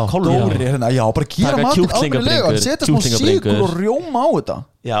meira kaloríur. Já, bara gera mat alveg, setja smá sykur og rjóma á þetta.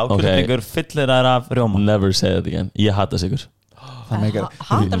 Já, kjúklingur fyllir þær af rjóma. Never say that again, ég hata sykur.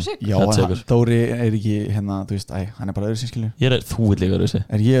 Hatar sykur? Já, Dóri ekki þú veist, hann bara öðru sín, skilju. Þú vil líka öðru sín.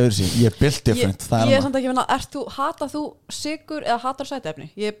 Ég öðru sín, ég built different. Ég samt ekki finna, hatar þú sykur eða hatar sætefni?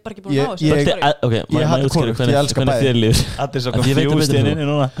 Ég bara ekki búin að ná þessu. Ok, ég hata korrupt, ég elska bæði. Allir svo confused inn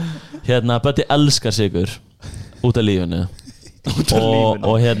núna. Bötti elskar sykur út af lífinu.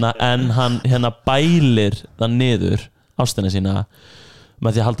 Og en hann bælir það niður ástina sína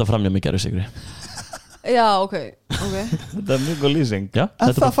með því að halda fram hjá mig gerðu sykri. Já, ok. Þetta mjög góð lýsing. Já,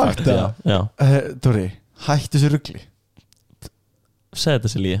 þetta er fakt. Dóri, hættu þessu rugli. Segð þetta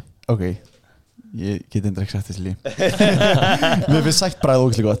sér lígi. Ok, ég get endur ekki sagt þessu lígi. Við finnst sætt bræð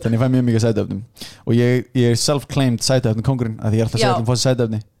ógislega gott, en ég fæ mjög mikið sætuefnum. Og ég er self-claimed sætuefnum kongurinn, að ég er alltaf að segja að það fóðs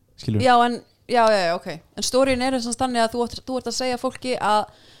sætuefni. Skilju? Já, ok. En stórin er þess að stanni að þú ert að segja fólki að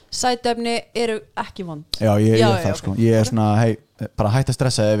sætuefni eru ekki vond. Já, ég er það, sko. Ég er svona, hei, bara hætt að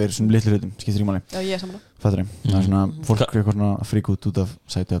stressa yfir svona litlu hlutum, skiptir í máli. Já, ég er saman. Fattur ég. Það er svona, fólk er eitthvað svona frík út af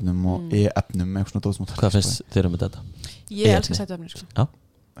sætuefnum og e-efnum, eitthvað svona dótsmót. Hvað finnst þér um þetta? Ég elska sætuefni, sko. Já.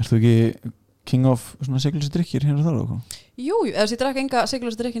 Ert þú ekki king of svona sykurlausa drykkir hérna þar og eitthvað? Jú, ef ég drekka enga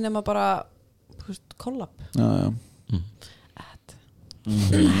sykurlausa drykki nema bara, þú veist, kollab. Já.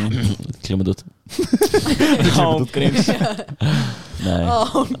 Klímað út. Ágríns.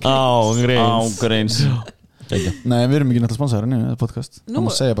 Ágríns. Nei, við erum ekki náttúrulega sponsorar í þetta podcast. Það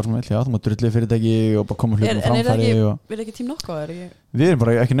má segja bara svona vel, já, þú má drullið fyrirtæki og bara koma hlutum framfæri. En er ekki tím nokkuð? Við erum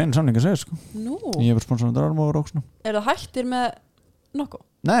bara ekki neina samling að segja, sko. Ég er bara sponsorað Darmo og Róksna. Er það hættir með nokkuð?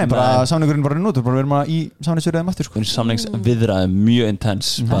 Nei, bara samningurinn bara nútur, bara við erum í samningsverðið aftur, sko. Samningsviðræði mjög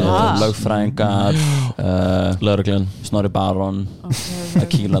intens, bara lögfræðingar, lögreglan, Snorri Baron,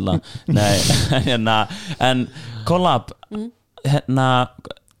 Akílala. Nei, en collab, það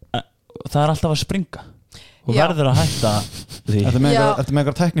er alltaf að springa. Og verður að hætta því. Þetta er með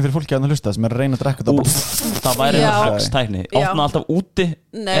einhver tækni fyrir fólki að hlusta sem er að reyna að drekka þetta. Það væri hackstækni. Opna alltaf úti.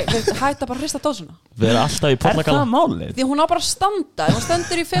 Nei, hætta bara að hrista dósuna. Við erum alltaf í pornagala. Er það málið? Því hún á bara að standa. Hún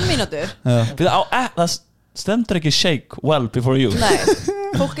stendur í 5 mínútur. Það stendur ekki shake well before you. Nei,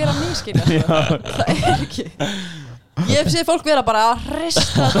 fólk er að miskilja. Það er ekki. Ég sé fólk vera bara að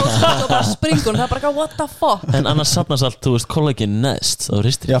hrista dósuna og bara springun. Það er bara what the fuck. En annars safnast allt, þú veist, kollagin neðst.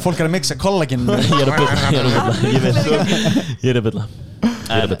 Já, fólk er að mixa kollagin. Ég er að bylla.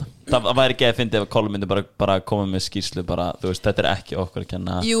 Það væri ekki að finna ef kollum myndi bara koma með skýrslu bara, þú veist, þetta er ekki okkur að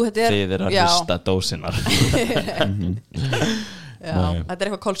kenna. Jú, þetta er. Þið er að hrista dósinar. Já, þetta er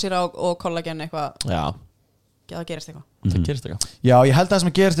eitthvað kollsýra og kollagen eitthvað. Já. Það gerist eitthvað. Það gerist eitthvað. Já, ég held að það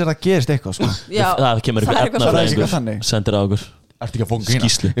sem gerist er að það gerist eitthvað, sko. Já, það kemur eitthvað efnafræðingur, sendir á okkur Ertu ekki að fónga hérna?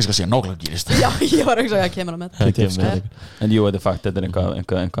 Skýrslu. Ég skal segja nákvæmlega gerist. Já, ég var ekki að það kemur á með. En jú, þetta er fakt, þetta er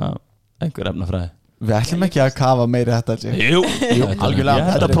einhver efnafræði. Við ætlum ekki að kafa meiri þetta. Jú, algjörlega. Ég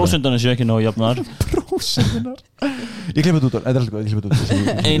held að prósentunum séu ekki nógu jafnar. Prósentunar. Ég klippið út úr, þetta er alltaf góð, ég klippið út úr.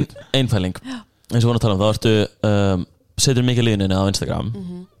 Einfæling, eins og vorum að tala þá ertu, setur mikið líðinni á Instagram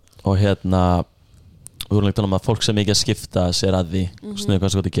og við vorum líkt að fólk sem mikið að skipta sér að því svona eitthvað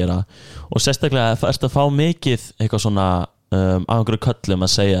sem gott að gera og sérstaklega ertu að fá mikið eitthvað svona á einhverju köllum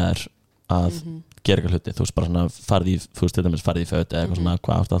að segja þér að gera eitthvað hluti, þú veist bara svona farið í föt eða eitthvað svona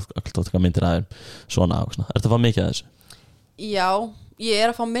hvað alltaf myndir að þér svona og svona, ertu að fá mikið að þessu? Já, ég er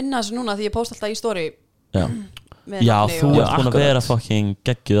að fá minna þessu núna því ég post alltaf í story. Já, þú ert búin að vera fucking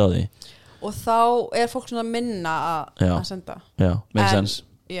geggjuð á því og þá er fólk svona minna að senda. Já, makes sense.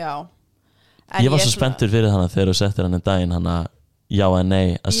 Já. Ég var svo spenntur fyrir hana þegar þú settir hann daginn hana já eða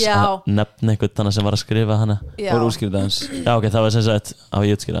nei að nefna einhvern hana sem var að skrifa hana og útskýrða hans. Já, ok, það var sem sagt á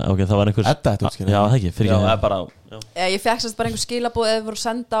ég útskýrða. Ok, það var einhver Edda þetta útskýrða. Já, það ekki, fyrir ekki. Já, bara ég fekk sérst bara einhver skilabóð eða voru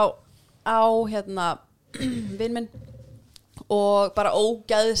senda á vinn minn og bara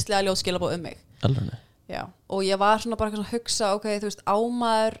ógeðslega ljót skilabóð mig. Alveg. Já, og ég var svona bara eitthvað svona hugsa, ok, þú veist,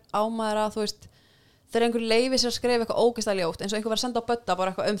 ámaður að þú veist þegar einhver leyfi sér að skrifa eitthvað ógeðslega ljótt eins og einhver var að senda á Bödda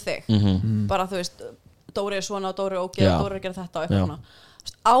bara eitthvað þig bara þú veist, Dóri er svona og Dóri er ógeð og Dóri er að gera þetta og eitthvað svona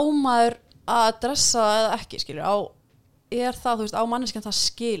ámaður að dressa það eða ekki skilur er það, þú veist, á manneskjan það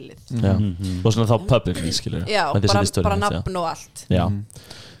skilið og svona þá publicly skilur bara nafn og allt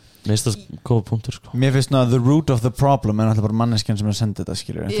mér finnst það góða punktur sko. Mér finnst the root of the problem er alltaf bara manneskjan sem er að senda þetta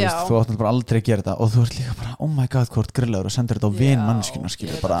skilur þú átt bara aldrei að gera þetta og þú ert líka bara oh my god hvort grillaður og sendir þetta á vin manneskjuna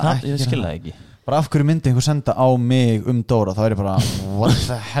skilur ég skil það ekki bara af hverju myndi einhver senda á mig Dóra þá er ég bara what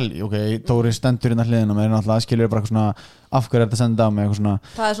the hell ok, Dóri stendur innan hliðina með náttúrulega skilur bara eitthvað svona af hverju þetta senda á mig eitthvað svona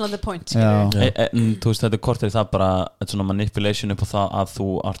það er svona the point skilur þú veist þetta kortir það bara eitthvað svona manipulation upp á það að þú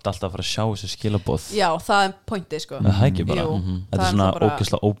ert alltaf að fara að sjá þessi skilaboð já það er pointið sko það ekki bara þetta er svona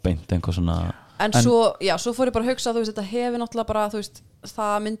ógeðslega óbeint einhvað svona en svo fór ég bara að hugsa þú veist þetta hefur náttúrulega bara þú veist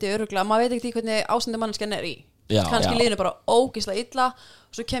það myndi öruglega maður veit ekki hvernig ástandi manneskjan er í kannski líðinu bara ógeðslega illa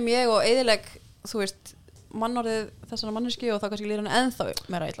og svo kem ég og eyðilegg þú veist, mannorðið þessana manneski og þá kannski líður hann ennþá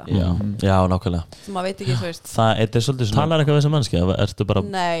meira illa já, nákvæmlega þú maður veit ekki, þú veist það er svolítið svona talar eitthvað við þessa manneski, ertu bara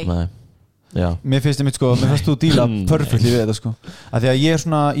nei. Mér finnst mér finnst þú díla perfectly við þetta sko að því að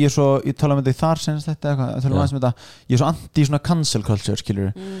ég tala um þetta í þar senast þetta eitthvað, ég er svo anti svona cancel culture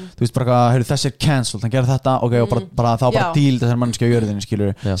skilur þú veist bara þessi er cancelled, hann gerði þetta ok, og bara þá bara díl þessar manneski á jörðinni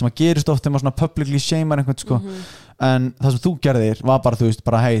skilur sem að gerist oft þegar maður svona publicly shamear einhvern sko en það sem þú gerðir var bara þú veist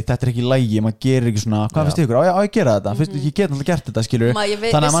bara hei þetta er ekki í lægi, maður gerir ekki svona hvað finnst ykkur, á ég að gera þetta fyrst ég get náttúrulega gert þetta skilur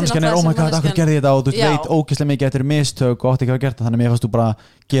þannig að manneskjan er oh my god, akkur gerði þetta og þú veit ógeðslega mikið eftir mistök og átti ekki að gera þetta þannig að mér fannst þú bara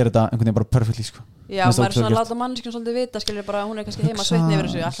gera þetta einhvern veginn bara perfectly sko já, maður er svona að láta manneskjan svolítið vita skilur bara hún er kannski heima sveitni yfir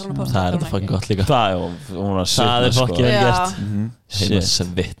þessu alltaf hún að posta það er þetta fucking gott líka það er fucking gert heima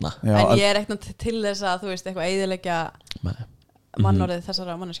sveitna en ég er ekkert til þess að þú veist eitthvað eyðileggja mannorðið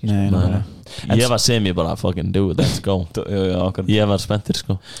þessara manneski ég var sem ég bara fucking do it, let's go ég var spenntur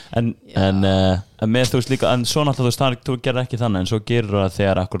sko en með þú veist líka en svo náttúrulega þú gerir ekki þannig en svo gerir það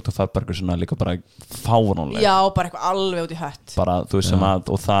þegar akkur þú fær bara svona líka bara fáránlega já, bara eitthvað alveg út í hött bara þú veist sem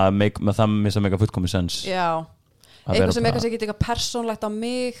að og það missa mega fullkomið sens já, eitthvað sem eitthvað sem getur eitthvað persónlegt á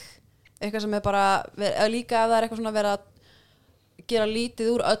mig eitthvað sem er bara líka ef það er eitthvað svona verið að gera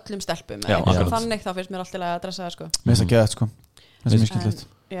lítið úr öllum stelpum þannig þá finnst mér alltaf að dressa það sko mér finnst það geðað sko það er mjög skildilegt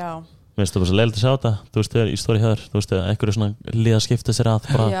já mér finnst það bara svo leiligt að sjá þetta þú veist þegar í stóri höður þú veist þegar einhverju svona líða að skipta sér að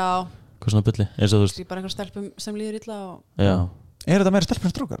bara hvað svona bulli eins og þú veist bara einhverjum stelpum sem líður illa og já er þetta meira stelpur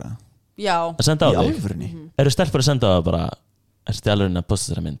en strákar eða? já að senda á þig eru stelpur að senda á það bara er stjálurinn að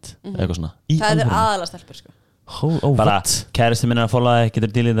posta þér að mynd eitthvað svona það er aðalega stelpur sko bara kæristi minn er að followa þig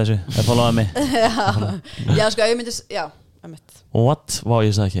getur dílið þessu að followa mig já sko ég myndi what? Vá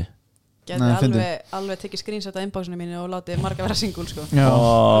ég sagði ekki geti alveg tekið screenshot af inboxinu mínu og látið marga vera single sko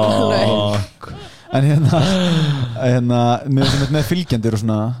en með fylgjendur og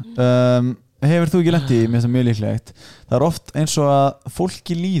svona hefur þú ekki lent í mér það mjög líklegt það er oft eins og að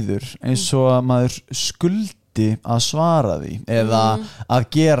fólki líður eins og að maður skuldi að svara því eða að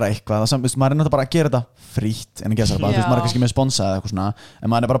gera eitthvað maður er náttúrulega bara að gera þetta frítt en ekki að maður er kannski með sponsa eða eitthvað svona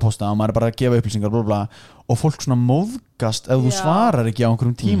en maður er bara að posta og maður er bara að gefa upplýsingar bla, bla, og fólk svona móðgast ef þú svarar ekki á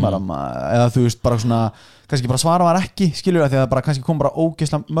einhverjum tímaramma eða þú veist bara svona kannski bara svara var ekki skilur það því að bara kannski kom bara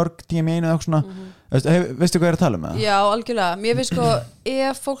ógeðslega mörg DM í einu eða eitthvað svona veistu hvað ég er að tala um? Já, algjörlega, mér finnst sko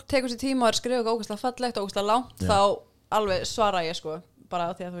ef fólk tekur sér tíma og er skrifa eitthvað ógeðslega fallegt og ógeðslega langt þá alveg svara ég sko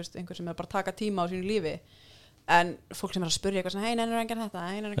bara því að þú veist einhver sem er bara að taka tíma á sínu lífi en fólk sem er að spyrja eitthvað svona hei, nennir að gera þetta,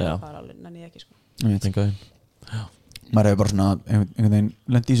 hei, nennir að gera það nenni ég ekki sko maður hefur bara svona einhvern veginn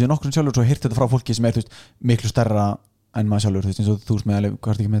lent í sig nokkur sem sjálfur og svo heyrt þetta frá fólki sem er veist, miklu stærra en maður sjálfur eins og þú veist með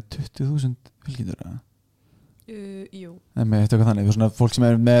hvað er ekki með 20.000 fylgjendur jú þannig, svona fólk sem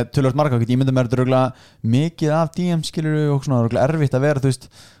er með tölvöld marga ég myndi með þetta mikið af DM skilur og svona erfitt að vera þú veist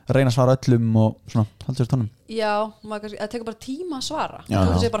reyna að svara öllum og svona halda sér tónum já, það tekur bara tíma að svara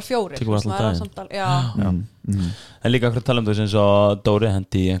þú sé bara 4 en líka okkur tala um þú eins og Dóri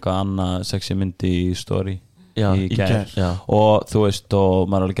hendi einhvað annað sexy myndi í story í gær og þú veist og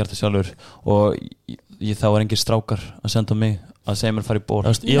maður alveg gert það sjálfur og þá er engin strákar að senda mig að segja mér að fara í bór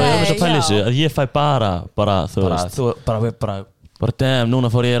ég var með þess að pæla þessu að ég fæ bara þú veist bara damn,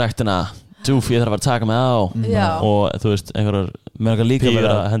 núna fór ég í ræktina djúf, ég þarf að fara að taka mig á og þú veist, einhverjar með eitthvað líka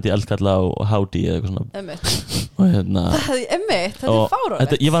verið að hendi eldkalla og hádi eða eitthvað svona og þetta er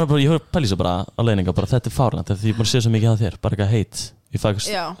fáránlegt ég var pæla þessu bara á leininga þetta er fáránlegt því ég búin að sé svo mikið á þér bara eitthvað heit ég fæ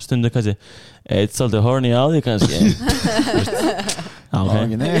stundu kannski eitt svolítið horny á því kannski ok,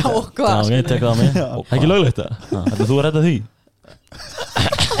 tek það á mig ekki löglegt það þetta þú að redda því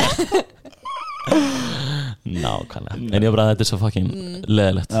nákvæmlega en ég bara þetta er svo fucking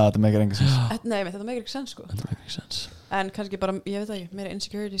leðilegt þetta meikir enga sens nei, þetta meikir ekki sens sko þetta meikir ekki sens En kannski bara, ég veit ekki, meira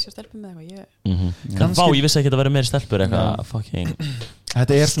insecurities hjá stelpum með eitthvað Vá, ég vissi ekki að það væri meiri stelpur eitthvað fucking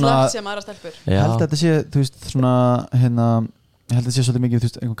Þetta svona Slagt sem aðra stelpur Ég held að þetta sé, þú veist, svona hérna, ég held að þetta sé svolítið mikið, þú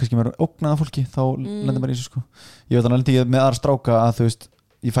veist, einhvern kannski mér ógnaða fólki, þá lendir maður í þessu sko. Ég veit alveg ekki með aðra stráka að þú veist,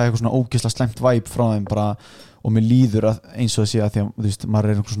 ég fæ eitthvað svona ógeðslega slæmt væp frá þeim bara og mér líður eins og það sé að því að þú veist,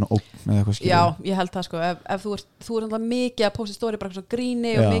 maður eitthvað svona ógn eða eitthvað skilur. Já, ég held það sko, ef þú ert alltaf mikið að posta story bara svona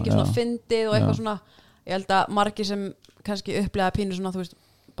gríni og mikið svona fyndið og eitthvað svona, ég held að margir sem kannski upplega pínu svona, þú veist,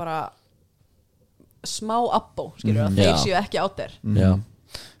 bara smá abbó, skilur að þeir séu ekki out there.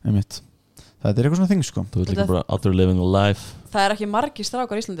 Einmitt. Þetta er eitthvað svona þing sko. Þú veit líka bara out there living a life. Það er ekki margir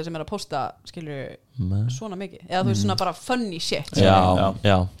strákar í Íslandi sem er að posta, skilur, svona mikið, eða þú veist svona bara funny shit. Já,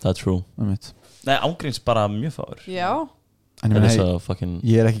 það er true. Einmitt. Nei, ángríns bara mjög fáur. Já. En ég meina, fucking...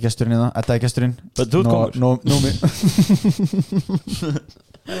 ég er ekki gesturinn í það, þetta er gesturinn. Þú ert komur.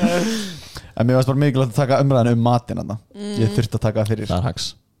 En mér varst bara mikilvægt að taka umræðinu matinn þarna. Ég þurfti að taka það fyrir. Það er hags.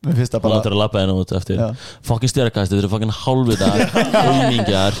 Mér finnst það bara... Látur að labba henni út eftir fucking stjörgast, þetta eru fucking hálfvitar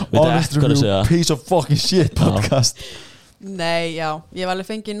auðmingjar, veit ekki hvað að segja. Piece of fucking shit podcast. Nei, já, ég var alveg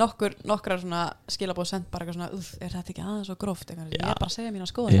fengið nokkrar svona skilabóð sent bara eitthvað svona, er þetta ekki aðeins svo gróft eitthvað, ég er bara að segja mína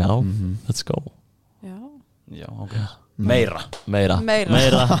skoðun. Já, let's go. Já, ok. Meira. Okay.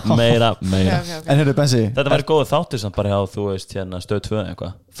 En heyrðu Bensi, þetta væri góð þáttur samt bara hjá, þú veist, hérna Stöð 2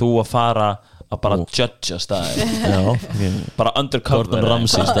 eitthvað. Þú að fara að bara judgea staðir. Bara undercover. Gordon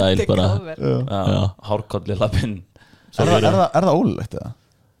Ramsay stæl bara. Hárkolli lappinn. Er það ólulegt eða?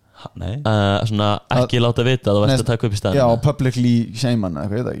 Nei. Svona ekki láta vita að þú veist að taka upp í staðinu. Já, publicly shame hann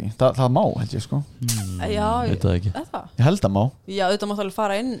eitthvað, ég veit ekki. Það má, held ég sko. Já, veit það ekki. Ég held að má. Já, auðvitað máttu alveg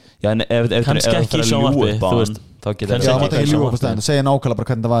fara inn. Já, en ef kannski ekki í sjónvarpi, þú veist, þá getur það ekki ljúga upp á staðinu. Segja nákvæmlega bara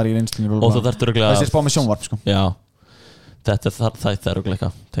hvernig það var í reynslunni. Og þú þarftur örugglega þessi spá með sjónvarp sko. Já. Þetta er örugglega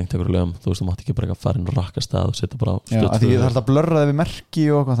tengt einhverju lögum. Þú veist, þú mátt ekki bara fara inn og rakka stað og setja bara Stöð 2. Já, því það er að blurra það við merki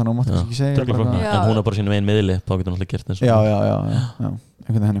og eitthvað, þannig að þú mátt ekki segja en hún er bara sínum einn miðli, þá getur hún alltaf gert eins og Já,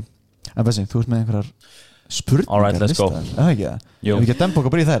 einhvern veginn. En Bessi, þú ert með einhverjar spurningar. All right, let's go. Er það ekki það? Ef við ekki að dempa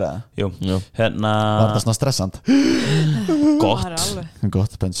okkur byrja þær eða? Jú. Hérna... Var það svona stressant?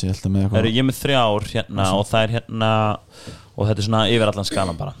 Gott, Bensi, ég held að með eitthvað. Ég er með 3 hérna og það er hérna og þetta er svona yfir allan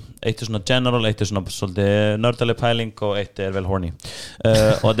skalan bara. Eitt er svona general, eitt er svona svolítið nördaleg pæling og eitt er vel horny.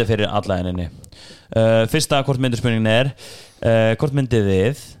 Og þetta er fyrir alla henni. Fyrsta hvort myndir spurningin er hvort myndið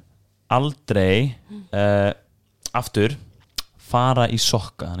þið aldrei aftur fara í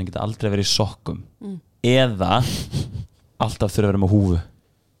sokka, þannig að geta aldrei verið í sokkum eða alltaf þurfa að vera með húfu.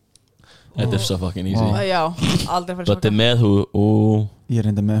 Þetta er svo fucking easy. Já, aldrei fara í sokka. Þetta er með húfu. Ég er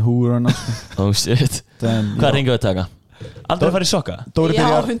reynda með húfur hana. Oh shit. Hvað ringum við að taka? Aldrei fara í sokka? Dóri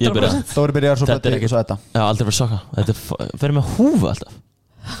byrjar 100%. Dóri byrjar svo þetta er ekki svo þetta. Já, aldrei fara í sokka. Þetta verður með húfu alltaf.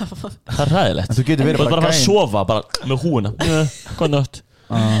 Það er ræðilegt. Þú getur verið bara að fara að sofa bara með húfuna. Góð nótt.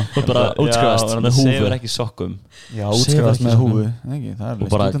 Þú bara útskrifast með húfu. Sefur ekki í sokkum. Já, útskrifast með húfu. Það er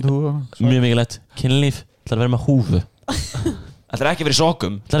stúdent húfu. Mjög mikilvægt. Kynlíf, það er að vera með húfu. Það er ekki verið í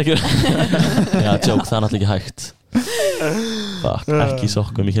sokkum. Það er ekki verið. Já, joke, það er náttúrulega ekki hægt. Fuck, ekki í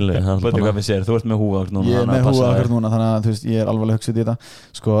sokkum í kynlífi. Veitu hvað við séum, þú ert með húfu akkur núna. Ég er með húfu akkur núna, þannig að þú veist, ég er alvarlega hugsað í þetta.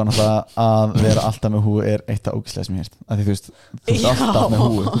 Sko, náttúrulega að vera alltaf með húfu er eitt af ógeðslega sem ég hérst. Því þú veist alltaf með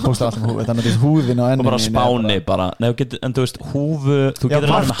húfu, þú postar alltaf með húfu. Þannig að húðin á enninu. Og bara spáni bara. Nei, en þú veist, húfu, þú getur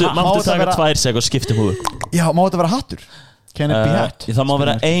máttu taka 2 sekúndur og skipta húfu. Já, má þetta vera hattur? Can it be hat? Það má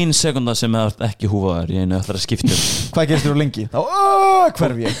vera 1 sekúnda sem það ekki húfaður í einu ætlar að skipta. Hvað gerist þér úr lengi? Þá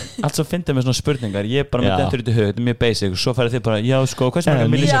hverf ég. Allt svo fyndið með svona spurningar. Ég er bara með dettur út í hug, þetta er mjög basic. Og svo færið þið bara, já sko, hvað sem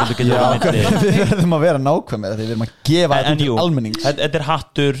er millisekúndur getur það myndið? Við verðum að vera nákvæmir þegar við erum að gefa þetta til almennings. Þetta er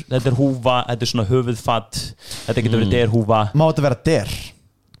hattur, þetta er húfa, þetta er svona höfuðfatt. Þetta getur verið derhúfa. Má þetta vera der?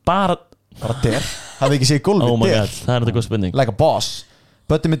 Bara der? Hafið ekki séð gólfið der? Það er þetta góð spurning. Like a boss.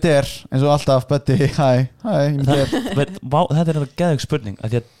 Bötti með der, eins og alltaf Bötti, hæ, ég með der. Þetta er þetta geðug spurning að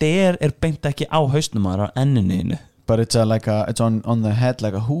því að der er beint ekki á hausnum á enninu. But it's on the head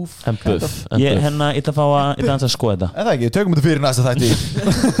like a hoof. En buff. Ég ætla að fá að skoða þetta. Eða ekki, tökum þetta fyrir næsta þætti.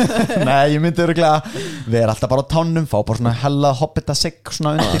 Nei, ég myndi örugglega vera alltaf bara á tánum, fá bara svona hella hobbita sigg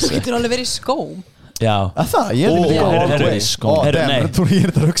svona undir. Þú getur alveg verið í skóm. Já. Það, ég myndi verið í skóm. Ég er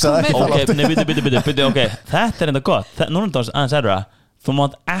þetta að hugsa það. Ok, þetta er enda gott. Núna er þetta aðeins erra. Þú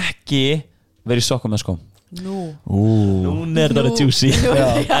mátt ekki verið í sokkum með skóm. Núna er þetta juicy.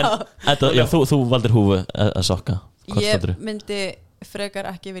 Þú valdir húfu að sokka. Ég myndi frekar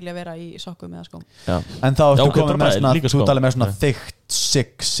ekki vilja vera í sokkum eða skóm. En þá ertu komið með svona, þú talar með svona þykkt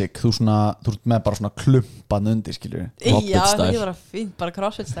sig, þú ert með bara svona klumpan undir, skilur Já, það er bara fínt, bara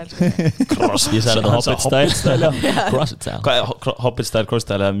CrossFit style Crossfit, ég sagði þetta Hobbit style CrossFit style Hobbit style, CrossFit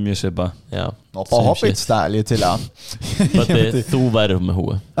style er mjög svipa Hobbit style, ég til að Þú væri með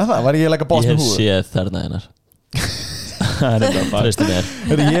húi Það var ég leika boss með húi Ég hef séð þarna hennar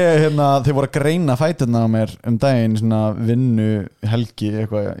Ég, þeir voru að greina fæturna á mér daginn, svona vinnu helgi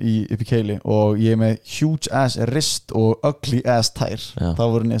eitthvað upp í Keili og ég er með huge ass wrist og ugly ass tær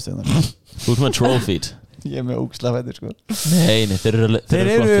það voru neðstöðunar Þú ert með troll feet Ég er með ógeðslega fætur sko. Nei, þeir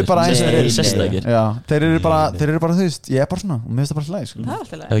eru bara eins og þeir eru bara þú veist, ég er bara svona og mér finnst það bara hlæg sko. Það er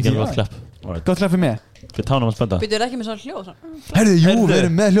alltaf Hefur ekki gott klapp Gott klapp fyrir mig Við tánum allt spönda Býtur ekki með svona hljóð Herðu, jú, við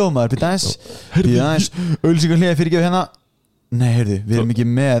erum með hljóðmaður Býta aðeins Ölsingar hlýja fyrirgefu hérna Nei, herðu, við erum ekki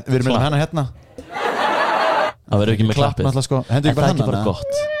með Við erum með hana hérna Það verður ekki með klappið En það er ekki bara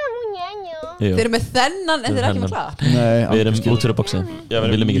gott Þeir eru með þennan en þeir eru ekki með klapp Nei, við erum út fyrir bóksi Við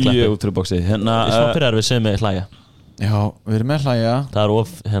viljum ekki klappi út fyrir bóksi Í smá fyrir við segjum við hlæja Já, við erum með hlæja Það er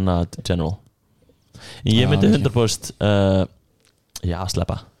of general Ég myndi 100% Já,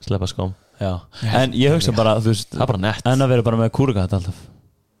 sleppa skóm En ég hugsa bara, þú veist Það er bara nett En að vera bara með kúrikatt alltaf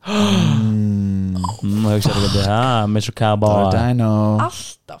Það hugsa Mr. Cowboy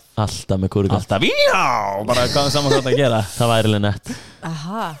Alltaf með kúrikatt Alltaf, já, bara hvað saman hvað það að gera Það væri alveg nett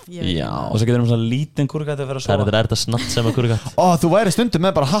Aha, Já, og svo getur við svona lítinn kúrikatt að vera það er þetta snatt sem er kúrikatt Þú væri stundum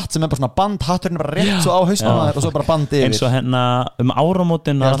með bara hatt sem er bara svona band hatturinn er bara rétt svo á hausnum á þér og svo bara band yfir eins og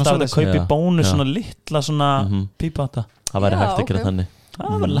áramótin það er alltaf að kaupa í bónus svona litla svona pípa þetta Það væri hægt að gera þannig Það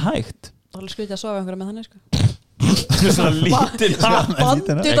var alveg hægt Það er alveg skrítið að sofa einhverja með þannig sko Svona lítinn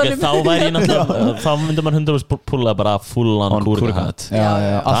Þá væri ég náttúrulega Þá myndi maður 100% púla bara fullan kúrikatt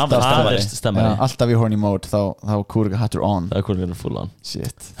Það er stemmari Alltaf í horny mode þá kúrikahattur on Það er kúrikatur full on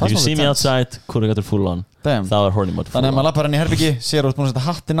Shit If you see me outside, kúrikatur full on þá er horny mode full on Þannig að maður lappar hann í herbyggi sér út búin að setja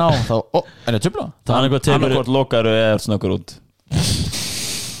hattin á þá, er það tjubla? Annarkort lokaru eða snöggur út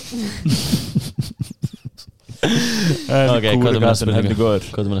Ok, hvað er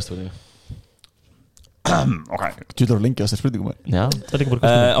með næstu spurningu? Ok, djúlar og lengi á þessar spurningum Já, það er ekki bara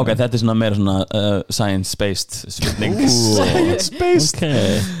Ok, þetta er svona meira svona science-based spurning Science-based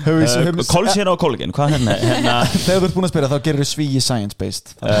Kolsýra og kollagen, hvað hérna? Þegar þú ert búin að spyrja þá gerir við svíi science-based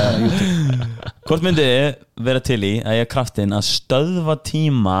Hvort myndi vera til í að ég hef kraftinn að stöðva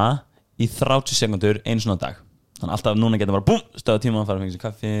tíma í 30 sekundur einu svona dag Þannig alltaf núna getur bara búm, stöðva tíma fara að fengja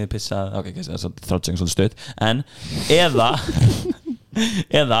kaffi, pissa Ok, það er 30 sekundur stöð En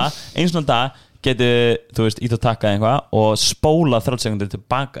eða einu svona dag getur, þú veist, ít að taka eitthvað og spóla 30 sekundur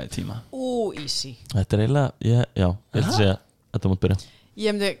tilbaka í tíma easy Þetta er eiginlega, já, ég ætla að segja Þetta mútt byrja Ég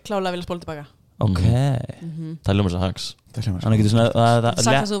myndi klálega vilja spóla tilbaka Ok Það ljómar svo hags Þannig getur svona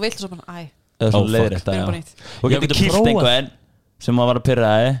Sagt það þú vilt og svo bara, eða svo leiðrétt og getur kýlt einhvern sem að vara að pyrra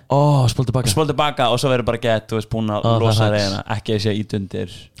þig spól tilbaka og svo verður bara gett þú veist búin að losa reyna ekki að sé ít undir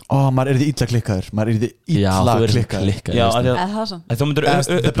maður er því illa klikkaður maður er því illa klikkaður þú myndir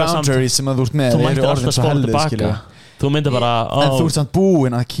the boundaries sem að þú ert með þú myndir alltaf spóla tilbaka þú myndir bara en þú ert samt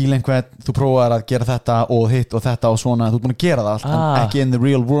búinn að kýla einhvern þú prófaðar að gera þetta og hitt og þetta og svona þú ert búinn að gera það allt en ekki in the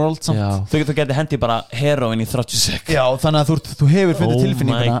real world samt þú getur hendi bara heroin í 30 sekund já þannig að þú hefur fundið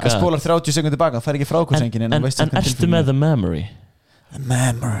tilfinninguna að spólar 30 sekund tilbaka það fær ekki frákvæmsengin en ertu með the memory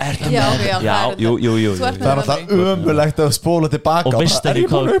Jú það er alltaf ömulegt að spóla tilbaka og veist ekki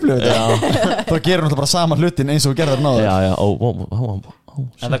hvað þá gerur náttúrulega bara sama hlutin eins og gerðar náður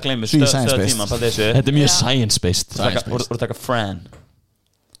en það gleymur stöðtíma þetta er mjög science-based þú ert að taka Fran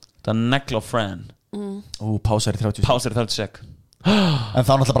það er negla á Fran pásar í 30 sek en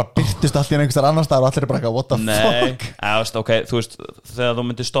þá náttúrulega bara byrtist allt í einhverstað annar staðar og allir er bara eitthvað what the fuck ok, þú veist þegar þú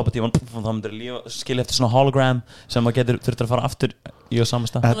myndir stoppa tíman þá myndir skilja eftir svona hologram sem maður getur þurftir að fara aftur í og saman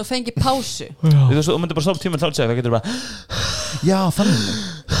stað þannig að fengi pásu þú myndir bara stoppa tíman þá getur bara já þannig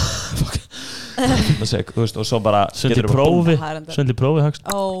þú veist og svo bara söndi prófi hagst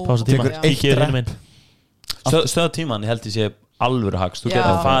pása tíma stöða tíman ég held ég sé alvöru hagst þú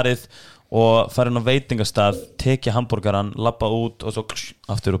getur farið og fara inn á veitingastað tekja hambúrgaran, labba út og svo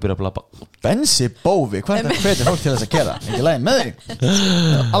aftur og byrja að labba Bensi Bóvi, hvað er þetta hvetir fólk til þess að gera? Ekki lægi með þig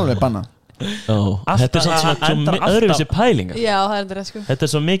alveg banna þetta er svona öðruvísi pælingar já, það er þetta sko þetta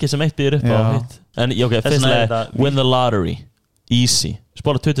er svo mikið sem eitt býðir upp á hitt en ok, fyrstlega win the lottery easy,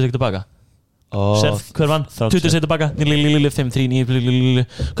 spóla 20 sekund tilbaka Sérf, hver vann? 20 sekund tilbaka 5, 3, 9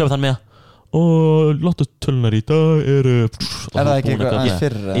 hvað var þann með og lottotölunar í dag eru Er það ekki eitthvað aðeins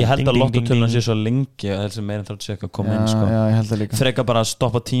fyrr? Ég held að lottotölunar sé svo lengi að þessi meirinn 30 sek að koma inn sko. Já, ég held það líka. Frekar bara að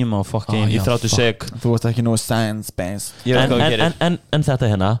stoppa tíma og fucking í 30 sek. Þú veist ekki nú science-based. En þetta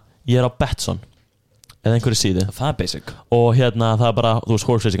hérna, ég er á Betsson eða einhverju síðu. Það er basic. Og hérna það er bara, þú veist,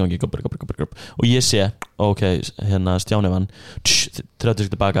 horse racing gangi og ég sé, ok, hérna Stjáni vann 30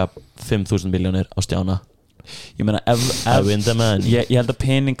 sek tilbaka 5.000 milljónir á Stjána. Ég meina, ég held að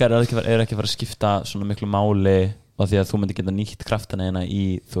peningar eru ekki að fara að skipta svona miklu máli og því að þú myndir geta nýtt kraftana hérna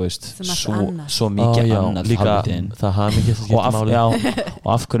í, þú veist, svo mikið annað líka, það hafa mikið að skipta máli og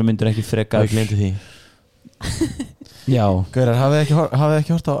af hverju myndir ekki frekar ég gleymdi því já Gaurar, hafið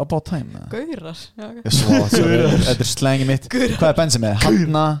ekki hort á About Time? Gaurar? Þetta er slengi mitt. Hvað er bensin með?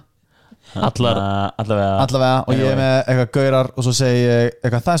 Hanna? Allavega og ég er með eitthvað gaurar og svo segi ég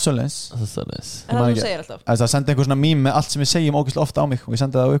eitthvað það er svoleiðis. Er það þú segir alltaf? Það sendi einhver svona mím með allt sem við segjum ógeðslega ofta á mig og ég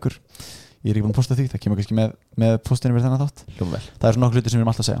sendi það á ykkur. Ég er ekki búin að posta því, það kemur kannski með postinu fyrir þennan þátt. Það er svona nokkuð hlutir sem við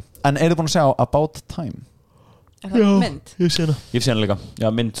erum alltaf að segja. En eru þið búin að segja About Time? Er það mynd? Ég sé hana líka. Já,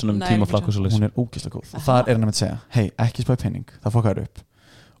 mynd svona tímaflakk og svoleiðis. Hún er ógeðslega góð. Og þar er hann að segja, hey, ekki spá penning, það fokkar upp.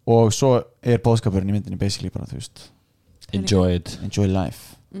 Og svo er boðskapurinn í myndinni basically bara, þú veist, enjoy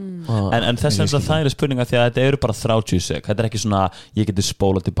life. En þess að það er spurninga því að þetta eru bara 30 sek. Þetta er ekki svona, ég geti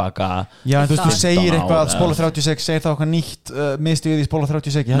spólað tilbaka. Já, en þú veist, þú segir eitthvað að spóla 30 sek, segir það eitthvað nýtt misti við í spóla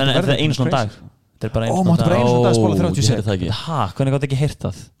 30 sek. Nei, þetta er einu svona dag. Þetta er bara einu svona dag. Máttu bara einu svona dag spóla 30 sek. Hvernig gátt ekki heyrt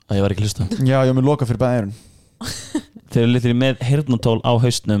það? Ég var ekki hlusta. Já, ég var með loka fyrir bæði eyrun. Þeir eru litið með heyrnartól á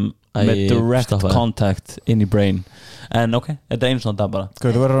hausnum með direct contact inn í brain. En ok, þetta er einu svona dag bara. Þú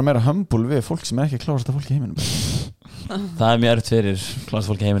verður að vera meira humble við fólk sem er ekki klárasta fólk í heiminum. Það er mjög erfitt fyrir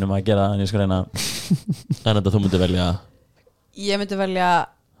klárasta fólk í heiminum að gera en ég skal reyna. En þetta þú myndir velja? Ég myndi velja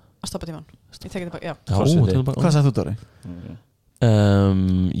að stoppa tíman. Ég tekið tilbaka, já. Hvað sagði þú, Dóri?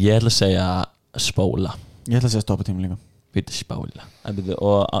 Ég ætla að segja spóla. Ég ætla að segja stoppa tíman líka. Viti spóla.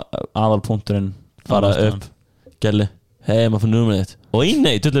 Og aðalpunkturinn fara upp. Gelli, hei, maður fyrir númerið þitt. Og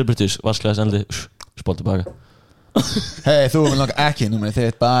nei, dullir British, vasklæðis eldi, spól tilbaka. Hei, þú vil nokka ekki númerið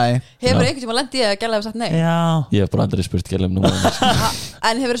þitt, bye. Hefur einhvern tíma lent í að Gelli hefur sagt nei? Já. Ég hef bara aldrei spurt Gelli númerið.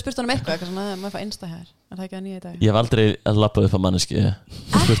 En hefur þú spurt honum eitthvað svona, maður fá Insta hér? Er það ekki að nýja í dag? Ég hef aldrei lappað upp á manneski og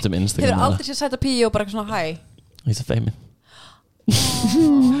spurt Instagram. Hefur aldrei sér sæta píu og bara eitthvað svona hæ? Ég er svo feimin.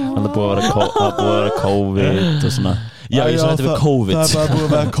 Það er búið að vera COVID og svona. Já, ég svo hætti við COVID. Það er bara búið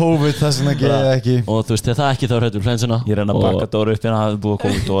að vera COVID, þess vegna gerir ég ekki. Og þú veist, það er ekki þá hrættur flensuna. Ég reyna að baka Dóri upp hérna, það er búið að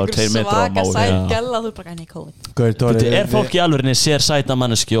COVID og 2 metrar á máli. Svaka sæt Gella, þú er bara gæni í COVID. Er fólk í alvörinni sér sæta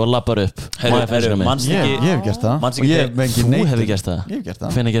manneski og lappar upp? Ég hef gert það. Þú hefur gert það? Ég hef gert það.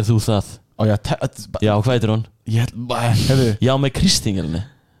 Hvernig gerð þú það? Já, hvað heitir hún? Já, með Kristingelni.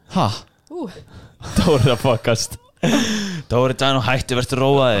 Hæ? Dóri að fokast. Dóri Dæno hætti verður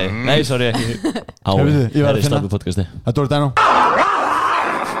róaði. Nei, sorry ekki. Ég var að finna podcasti. Það er Dóri Dæno.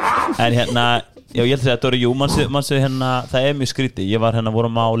 En hérna, já ég held að Dóri, jú, mannstu hérna, það er mjög skrítið. Ég var hérna,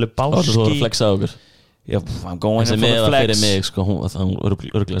 vorum á Lebowski. Þú voru að flexa á okkur. Já, I'm going in for the flex. Fyrir mig, sko, hún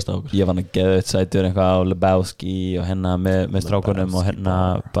örglegast á okkur. Ég var hann að geða eitt sætur eitthvað á Lebowski og hérna með strákunum og hérna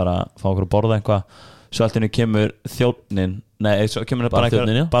bara fá okkur að borða eitthvað. Svo allt henni kemur þjónnin, nei, svo kemur bara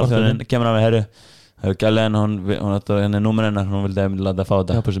þjónnin, kemur hann með herru. Það er gæli hún henni númer hennar, hún vildi að ég myndi láta að fá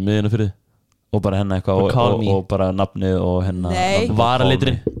þetta. Já, bara sem miðina fyrir þið. Og bara hennar eitthvað og bara nafnið og hennar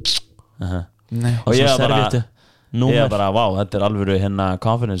varalitri. Nei. Og ég bara, wow, þetta er alveg hennar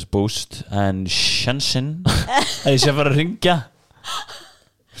confidence boost en sjansin að ég sé að fara að ringja.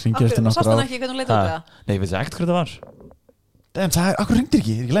 Ringja eftir nokkur ár. Sást hann ekki hvernig hún leita út það? Nei, ég veit ekki hvað það var. Akkur ringdir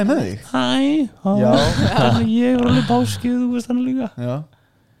ekki, ég er ekki leið með þig. Hæ, ég var alveg báskið, þú veist hann líka. Já,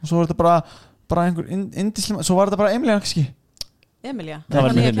 og svo var þetta bara einhver indislega, svo var þetta bara Emilia kannski. Emilia? Það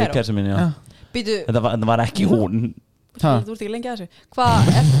var með kærsa mín, já. Þetta var ekki hún. Þú ert ekki lengi að þessu. Hvað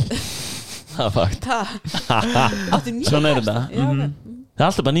er það? er fakt. Svona er þetta. Það er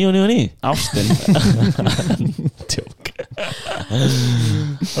alltaf bara 9. Ástin. Tjók.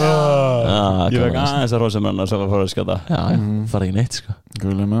 Ég veit aðeins að rosa mér annars að fara að skjóta. Já, fara ekki neitt sko.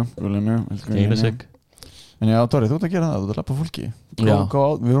 Guðlega Einu sig. En já, Dóri, þú ert að gera það, þú ert að lappa fólki. Við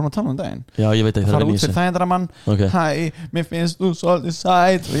vorum að tala daginn. Já, ég veit ekki, það er út fyrir þægindramann. Hæ, mér finnst þú svolítið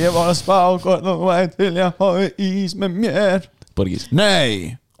sæt og ég var að spá hvort þú vært vilja fá ís með mér. Borgís.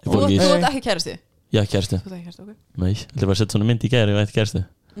 Nei. Þú ert ekki kæristu? Já, kæristu. Þú ert ekki kæristu, ok. Nei, þetta er bara að setja svona mynd í gæri og eitthvað kæristu.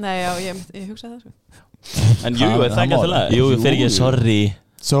 Nei, já, ég hugsaði það sko. En jú, það er ekki alltaf lag. Jú, fyrir ekki, sorry,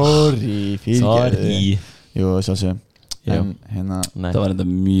 Jú, svo það var enda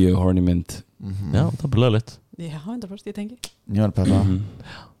mjög horny mynd. Já, það er bara löglegt. Já, 100%, ég tengi. Ég var að peppa.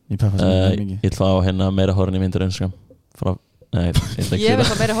 Ég peppa sem mjög mikið. Ég ætla á hérna meira horny myndur Instagram frá Nei, ég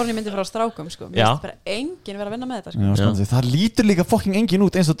veist að meira horny myndir frá strákum sko. Mér finnst bara enginn vera að vinna með þetta sko. Já, það lítur líka fucking enginn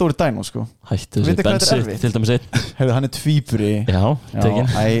út eins og Dóri Dæno sko. Hættu þessi bensi til dæmis einn. Hefur hann tvíburi. Já, tegin.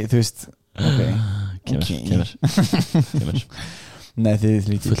 Þú veist, kemur. Nei,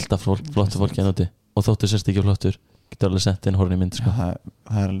 þið lítið fullt af flottu fólki en úti. Og þóttu sérst ekki flottur getur alveg sett inn horny mynd sko. Það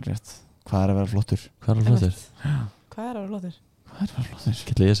er alveg rétt. Hvað er að vera flottur? Hvað er að vera flottur?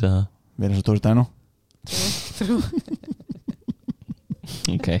 Getur ég að segja það? Við erum svo Dóri Dæno. Trú.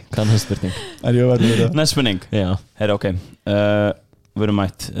 Ok, hvað er næst spurning? Næst spurning? Já. Herri, ok við erum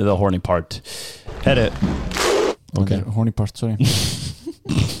mætt the horny part. Herri horny part, sorry.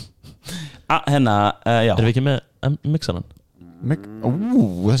 Hérna, já. Erum við ekki með mixaran?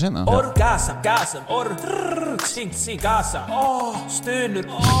 Það senna. Orgasm, gasa stunur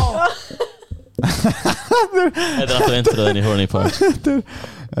Þetta er alltaf introðin í horny part. Þetta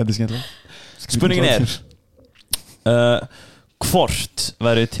er skemmtilega. Spurningin hvort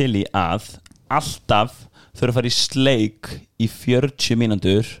væru til í að alltaf þurfa að fara í sleik í 40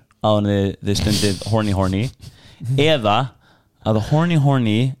 mínútur áður þið stundið horny eða að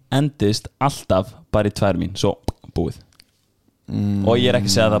horny endist alltaf bara í 2 mín svo búið og ég er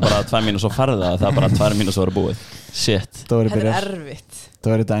ekki að segja það bara 2 mín og svo farið það er bara 2 mín og svo er búið. Shit, þetta er erfitt. Það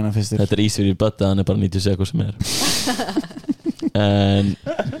verður Dæna fyrstur. Þetta er easy í bötta, hann er bara 90 sekúr sem er en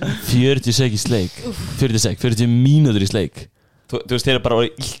 40 sek í sleik 40 mínútur í sleik. Þú veist, þeir eru bara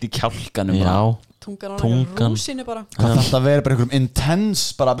illt í kjálkanum. Já, tungan rúsinu bara. Það þarf að vera bara einhverjum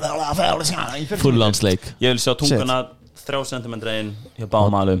intense bara full on sleik. Ég vil sjá tungana 3 cm inn hjá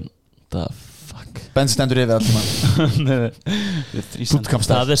báðum alum. The fuck. Bensi stendur yfir alltaf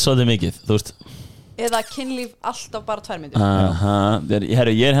Það er svolítið mikið, þú veist. Eða kynlíf alltaf bara 2 mínútur.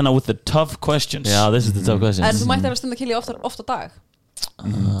 Herru, ég er hérna with the tough questions. Já, this is the tough questions. En þú mætti að stunda kynlíf oft á dag. Þú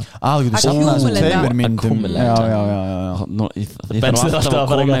getur sannað þessum 2 mínútum. Já. Bensi er alltaf að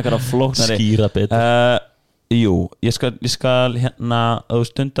koma með eitthvað flóknari. Skýra betur. Jú, ég skal hérna að þú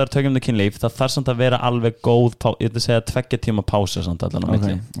stundar tökjum það kynlíf það þarf samt að vera alveg góð ég ætla að segja 2 tíma pása samt allan á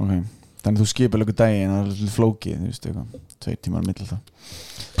milli. Ok. Þannig þú skipar lögur daginn það er flókið, þú veist eitthvað 2 tímar milli það.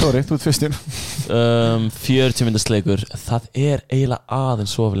 Dóri, þú ert fyrstur. 40 mínútur sleikur. Það er eiginlega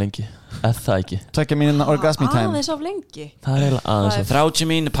aðeins of lengi. Eða það ekki. 2 mínúna orgasmi time. Aðeins of lengi. Það er eiginlega aðeins of 30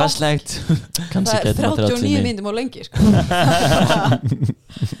 mínútur passlegt. Það er 39 mínútur og lengi sko.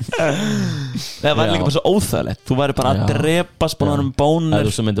 Það var líka bara svo óþægilegt. Þú væri bara að drepa spónarum bónur í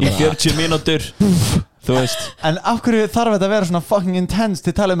 40 mínútur. Þú veist. En af hverju þarf þetta að vera svona fucking intense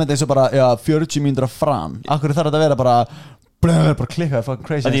til tala þetta eins og bara 40 mínútur af fram. Af hverju þarf þetta að vera bara klikkaði fucking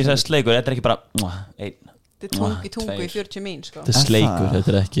crazy. Það er þess að sleikur, þetta er ekki bara þetta er tungu í 40 mín sko. Þetta er sleikur, þetta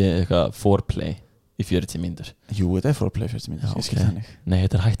er ekki eitthvað foreplay í 40 mínútur. Jú, þetta er foreplay í 40 mínútur. Nei,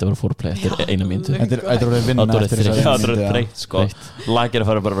 þetta er hægt að vera foreplay eftir 1 mínútur. Þetta er að vinna eftir þess að það er þreytt sko. Lagir að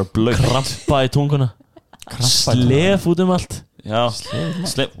fara bara að blöð. Krampa í tunguna. Slef út allt. Já,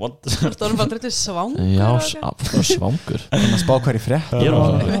 slef, what? Þú erum bara dröttu svangur. Já, svangur. Þannig að spá hver í frétt.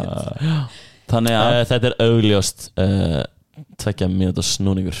 Þannig að þetta er augljóst 2 mínútur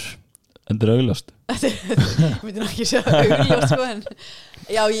snúningur. Þetta er augljóst. Ég myndi náttúrulega ekki segja augljóst sko en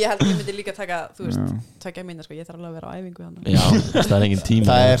já, ég held ég myndi líka taka, þú veist, 2 mínútur sko, ég þarf alveg að vera á æfingu þannig. Já, það er engin tíma.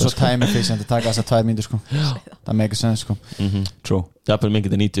 Það er svo time efficient að taka þessar 2 mínútur sko. Það make sense sko. True. Það er bara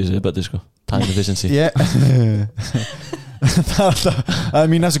mikið að nýta þessu bæti sko. Time efficiency. Það er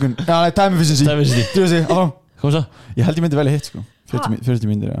mín næstakun. Já, time efficiency. Kom svo. Ég held ég myndi velja hitt sko. 40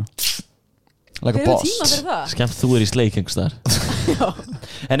 mínútur, já. Like a boss. Skemmt þú er í sleik einhvers þar.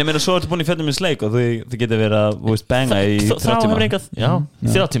 En ég meina svo ertu búin í 40 minn sleik og þú getur verið að banga í 30 tíma. Já, í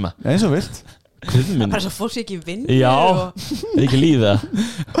 30 tíma. Eins og vilt. Það er bara svo fólk sem ekki vinn. Já, það er ekki líða.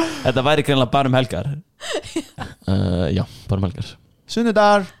 Þetta væri greinlega bara helgar. Já, bara helgar.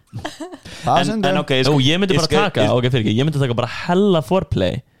 Sunnudagar. En ok, ég myndi bara taka ég myndi taka bara hella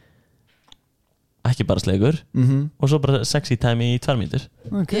foreplay ekki bara sleikur og svo bara sexy time í 2 mínútur.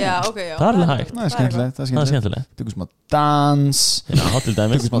 Já, ok, já. Það er alveg hægt. Það er skemmtilegt. Tökum smá dans,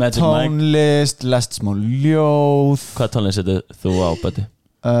 tökum smá tónlist, lest smá ljóð. Hvað tónlist setur þú á, Bötti?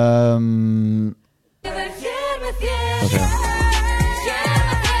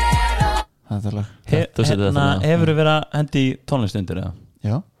 Það er lag. Hefur þú verið að hendi tónlistundir eða?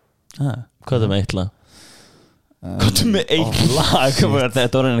 Já. Hvað er með 1 lag? Hvað er með 1 lag? Þetta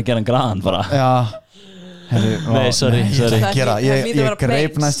er orðin að gera en grann bara. Já. Nei, sorry. Ég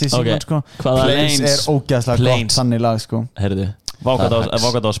greip næst í síðan sko. Plains er ógeðslega gott þannig lag sko. Herðu,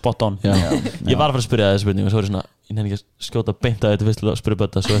 vágat á spot on. Ég var að fara að spyrja þessu spurningu og svo er svona, ég nefnir ekki að skjóta beint að þetta fyrst og spyrja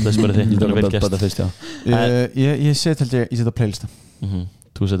Bötta, svo ætla að spyrja þig. Ég set held ég set á playlista.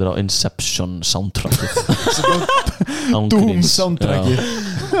 Þú setur á Inception soundtrackið. Doom soundtracki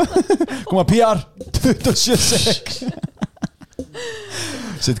koma PR 27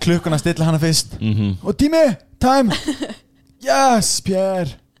 Sett klukkuna stilla hana fyrst og tími, time yes,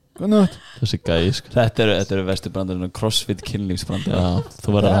 Pierre góð nótt þessi gæi sko. Þetta eru vesturbrandarinn og crossfit kynlífsbrandar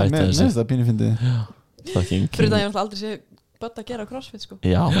þú verður að hætta þessu það pínu fyndið fyrir það ég aldrei sé börn að gera crossfit sko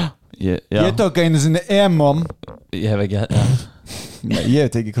ég tók einu sinni EMOM ég hef ekki ég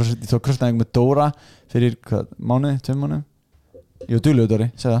hef tekið crossfit, ég tók crossfit með Dóra fyrir mánuði, 2 mánuði ég var duglegur Dóri,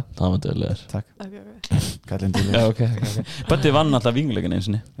 segð það var duglegur takk kallinn duglegur okay. Bötti vann alltaf vingleikin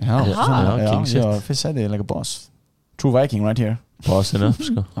einsinni já, fyrst sæti ég like a boss true viking right here bossin up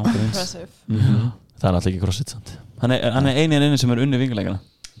sko impressive það er alltaf ekki crossfit samt hann er einin sem er unni vingleikana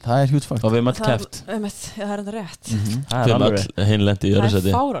það er hjútsfakt og við erum alltaf keft það er enda rétt við erum öll hinn lendi í öðru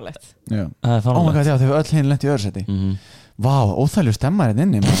seti það er fáralegt oh my god, já, þau öll hinn lendi í öðru seti vá, óþæglu stemmar hérna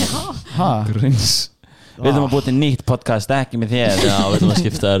inni grins við ætlum að búið til nýtt podcast ekki með þér já, við ætlum að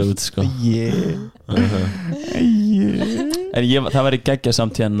skipta þér út sko en það væri geggja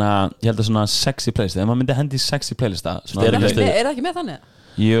samt hérna ég held að svona sexy playlist ef maður myndi hendi sexy playlista er það ekki með þannig?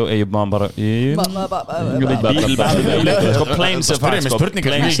 Jú, ég bara bara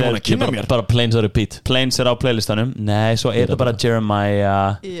planes on repeat planes er á playlistanum nei, svo er það bara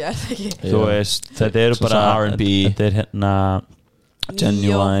Jeremiah þú veist, þetta eru bara R&B þetta er hérna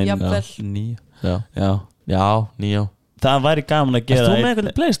Genuine já, Neo það væri gaman að gera erst þú með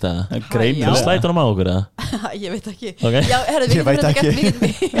einhvern playlist eða? greinilega slætur hann á okkur eða? ég veit ekki okay. já, herri, ég veit ekki ég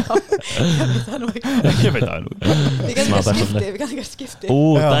veit það nú ekki við kannum ekki skipti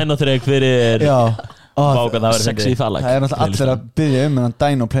Dino-þreg fyrir sexy falag það er náttúrulega allir að byggja um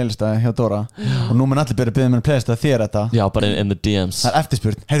Dino playlista hjá Dóra og nú mun allir byrja að byggja um playlista þér þetta já, bara in the DMs það er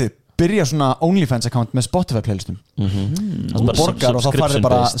eftirspurn, heyrðu byrja svona OnlyFans account með Spotify playlistum þú borgar og þá farið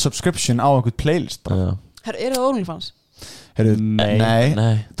bara subscription á einhvern playlist herru, eru það OnlyFans? herru,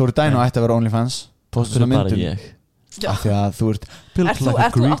 nei Dóri Dino ætti að vera OnlyFans posta svona myndum af því að þú ert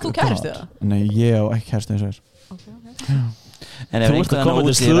þú kæristu það? nei, ég á ekki kæristu eins og þess en þú ert að koma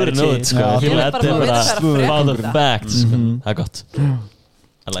til slúðurinn út þetta er bara father facts það er gott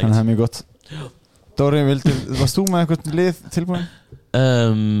það er mjög gott Dóri, varst þú með eitthvað lið tilbúin?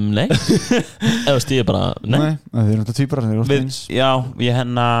 Nei eða stíði bara nei þið erum þetta tvíbarar já,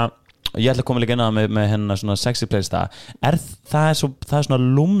 ég ætla að koma líka inn á með hennar svona sexy playlista það er svona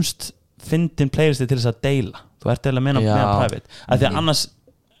lúmst fyndin playlisti til þess að deila þú ert eða meina með private af því að annars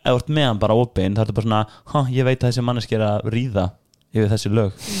ef þú ert með hann bara opinn þá er þetta bara svona ég veit að þessi manneski er að ríða yfir þessi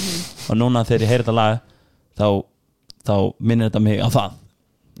lög og núna þegar ég heyri þetta lag þá minnir þetta mig á það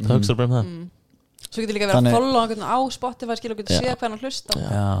það hugsaður bara um það svo getur líka verið að followa einhvern á Spotify skil og getur séð hvað hann hlusta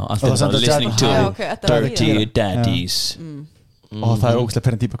alltaf bara listening to Dirty Daddies og það er ógæslega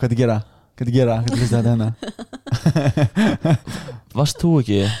perinn típa hvað þið gera hvað hlusta þetta hérna varst þú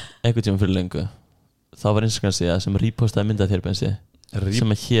ekki einhvern tíma fyrir lengu þá var Instagram síða sem repostaði myndað þér bensi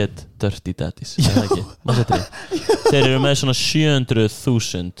sem að hét Dirty Daddies þeir eru með svona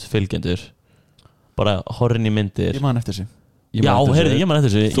 700.000 fylgjendur bara horrin í myndir ég man eftir þessu já, heyrðu, ég man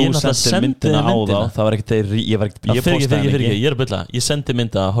eftir þessu þú sendir myndina á þá það var ekkert þeir ég er að bylla ég sendi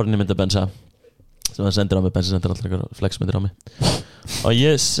mynda horrin í mynda bensa sem það sendir á mig bensi sendir alltaf flexmyndir á mig og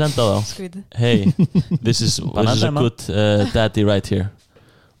ég sendi á þá hey, this is a good daddy right here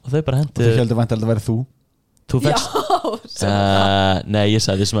og þau bara hendi og þau heldur vænti að vera þú fekkst nei, ég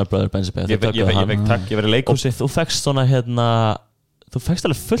sagði this is my brother Benzi ég verið leikhúsi þú fekkst svona þú fekkst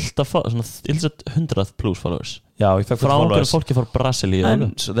alveg fullt af svona 100 plus followers já, ég fekk frá einhverju fólki frá Brasilíu en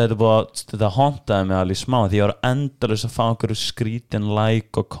þetta hontaði mig alveg smá því ég var endalaus að fá einhverju skrítin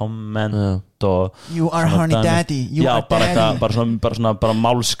like og komment og you are horny daddy já, bara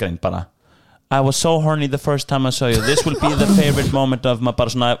málskrein bara I was so horny the first time I saw you this will be the favorite moment of my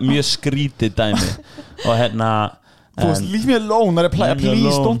bara svona mjög skrítið dæmi og hérna þú veist, leave me alone,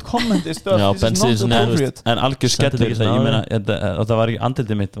 please don't comment this stuff, this is not appropriate en algjör skellur ég meina og það var ekki,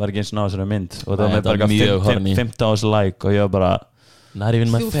 andlitið mitt var ekki eins og ná þessari mynd og það var bara 15 ás like og ég var bara not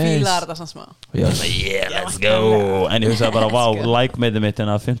even my face þú fílar þetta svona smá og ég var svona yeah, let's go en ég hugsaði bara wow, like meitið mitt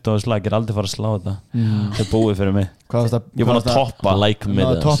en að 15 ás like er aldrei fara að slá þetta það er búið fyrir mig ég var að toppa like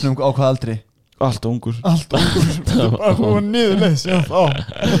meitið toppnum á hvað aldri? allt ungur bara hún niðurleis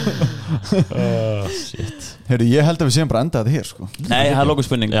shit heyrðu, ég held að við séum bara enda þetta hér sko nei, það er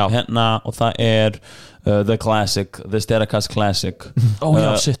lókusspunning hérna og það er the classic, the Steracast classic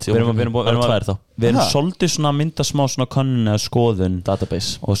shit við erum svolítið svona mynda smá svona könnun eða skoðun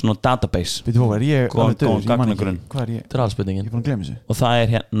database og svona database veitu hvað er ég góðan gagnagrunn hvað er ég? það er allspurningin ég er búin að glemja þessu og það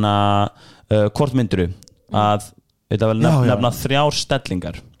er hérna hvort mynduru að þetta vel nefna 3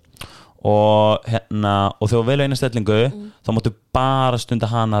 stellingar og og þegar þú velur eina stellingu þá máttu bara stunda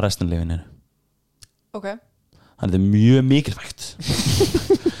hana restinlífinu. Ok. Þannig þetta er mjög mikilvægt.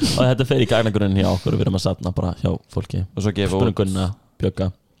 Og þetta fer í gagnagrunin hjá okkur við erum að safna bara hjá fólki og svo gefa út Gunna, Bjögga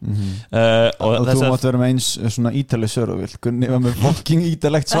og þú mátt vera með eins svona ítaleg svör og vill Gunni var með fucking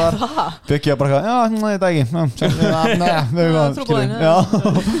ítalegt svar Bjöggi var bara þetta ekki hann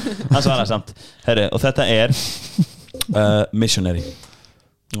svaraði samt. Herri, og þetta er missionary.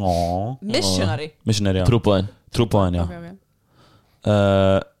 Missionary, já. Trúbóðin, já. Okay.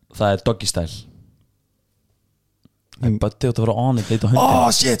 Það er doggy style. Bötti átt að vera on it leit á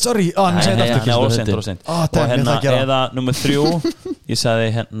hundin. Shit, sorry Óseint. Eða nummer 3 ég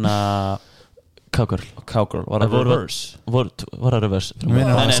sagði Cowgirl. Var það reverse? Var það reverse? Nei,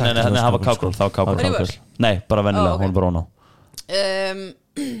 það var Cowgirl. Það var Cowgirl. Nei, bara vennilega, hún er bara on á.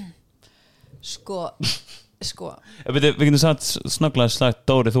 Sko Við getum sagt snögglega slagt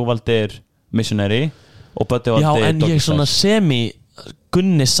Dóri, þú valdir missionary og Bötti valdir doggy style. Já, en ég svona semi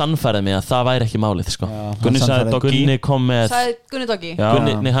Gunni sannfærið mig að það væri ekki málið sko. Gunni sagði doggy. Gunni kom með Sagði Gunni doggy?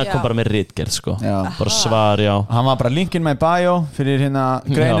 Gunni, hann kom bara með ritgerð sko. Bara svar, já. Hann var bara linkin með bio fyrir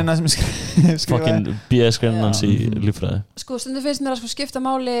greinina sem skrifaði fucking BS-greinin hans í líffræði. Sko, stundum finnst mér að skipta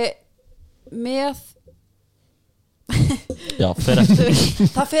máli með Já, fer eftir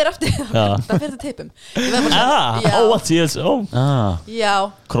Það fer eftir tippum.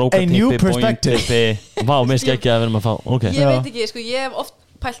 Já. Krókatippi, boingtippi. Vá, mér skil ekki að við erum að fá Ég veit ekki, sko, ég hef oft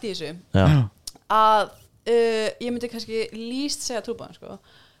pælt í þessu að ég myndi kannski líst segja trúbóðin sko.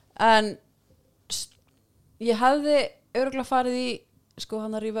 En ég hefði örugglega farið í sko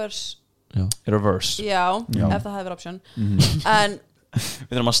hana reverse. Já, ef það hefði verið option. En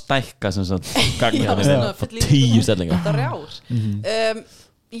við þurfum að stækka sem sagt 10 stellingar. Þetta rjár.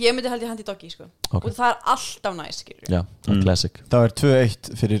 Ég myndi held ég hendi doggy sko. Og það er alltaf næs skilur. Já, classic. Það er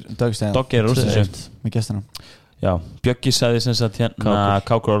 2-1 fyrir dagstæðan. Doggy er úrslit með gestunum. Já, Bjöggi sagði sem sagt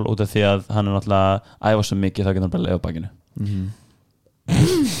Cowgirl út af því að hann er náttúrulega æfa svo mikið þá getur hann bara leiða á bakinu.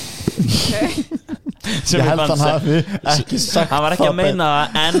 Ég held hann hafi ekki sagt hann var ekki að meina það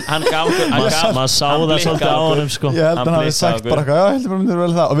en hann gaf maður sá það svolítið á honum sko. Ég held hann hafi sagt bara já, ég heldur bara myndir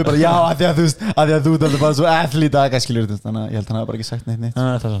vel það og við bara já, að því að þú er bara svo athlete að skilur þetta, þannig að ég held hann hafi bara ekki sagt neitt. Það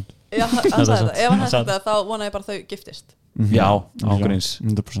er sant. Já, hann sagði það. Ef hann hefði sagt það þá vona ég bara þau giftist. Já, ágríns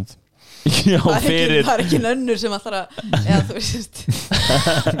 100%. Já, fyrir það er ekki önnur sem alltaf eða þú veist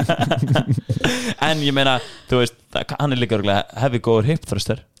en ég meina, þú veist hann er líka hefði góður hip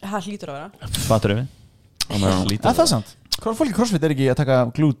thruster. Það hlýtur að vera. Fattur við? Það er sant. Fólk í CrossFit er ekki að taka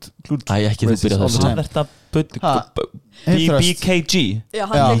glút Æ, ekki þú byrja það það er þetta BKG. Já,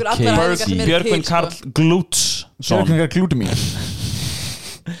 hann tekur allar æfingar sem eru Björgvin Karl Glútsson. Björgvin Karl Glúti mín.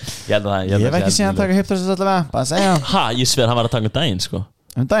 Ég hef ekki séð hann taka hip thrust allavega. Bara að segja ég sver hann var að taka daginn sko.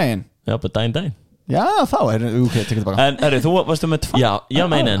 Daginn? Já, bara daginn. Já, þá er tekið tilbaka. En þú varstu með Já,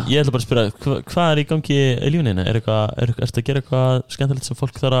 meina, ég ætla bara að spyrja hvað er í gangi í lífinu? Ertu að gera eitthvað skemmtilegt sem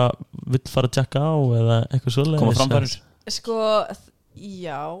fólk þarf að vill fara að tjekka á eða eitthvað svoleiðis? Koma framfærir? Sko,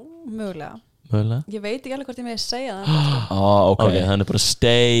 já, mögulega. Ég veit ekki alveg hvort ég með að segja það. Ok, þannig bara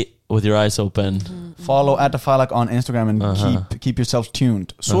stay with your eyes open. Follow @falag on Instagram and keep yourself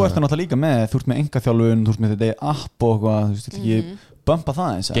tuned. Svo ertu náttúrulega líka með, þú ert með engaþjálfun, þú ert með þetta app og eitthvað, þú veist ekki bumpa það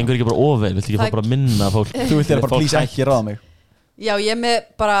eins. Gengur ekki bara ofvel, vilt ekki fá bara minna fólk? Þú vilt bara please ekki ráða mig. Já, ég með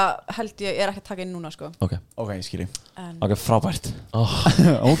bara held ég er ekki að taka inn núna sko. Ok, ég skilji. Ok, frábært.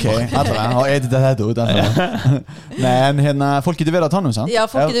 Ok, allra, þá edita þetta út. Nei, en hérna, fólk getur verið á tánum samt. Já,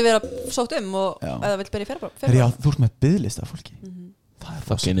 fólk getur verið sótt og eða vilt byrja í fyrra. Já, þú ert með biðlista fólki. Það er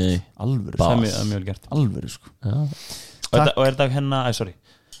fucking alvöru. Það er mjög vel gert. Alvöru sko. Og er það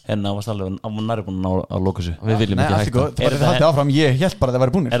hérna varst alveg á næri búin að loka sig. Við viljum ekki hætta. Það hætti áfram, ég held bara að það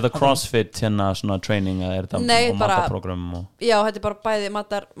væri búinir. Er það CrossFit hérna svona training eða er það mataprogram? Já, þetta er bara bæði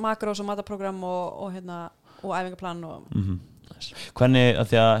makrós og mataprogram og æfingaplan Hvernig að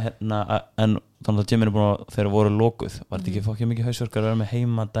því að hérna en þannig að tíminn er búin að þeirra voru lokuð var þetta ekki fokkið mikið hausverkar að vera með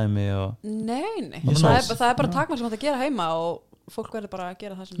heimadæmi og Nei, það er bara takmark sem hægt að gera heima og fólk verður bara að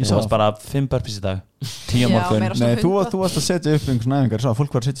gera það sem Ég sást bara 5 burpees í dag 10 á morgun Nei, þú varst að setja upp einhvern æfingar svo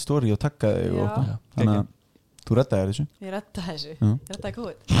fólk var að setja í story og takka þig þannig að þú reddaði þessu Ég reddaði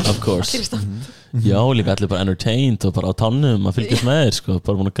COVID Of course Já, líka allir bara entertained og bara á tánum að fylgjast með þér sko,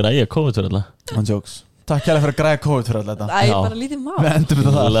 bara búin að græja COVID fyrir alla On jokes Takk kærlega fyrir að græja COVID fyrir alla þetta Æ, bara lítið má Við endum við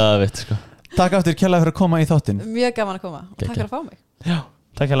það Love it, sko. Takk aftur kærlega fyrir að koma í þáttinn Mjög gaman að koma og takk fyrir að fá mig Já,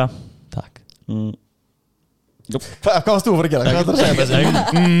 takk kærlega Takk Hvað varst þú fyrir að gera?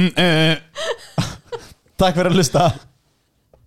 Takk fyrir að hlusta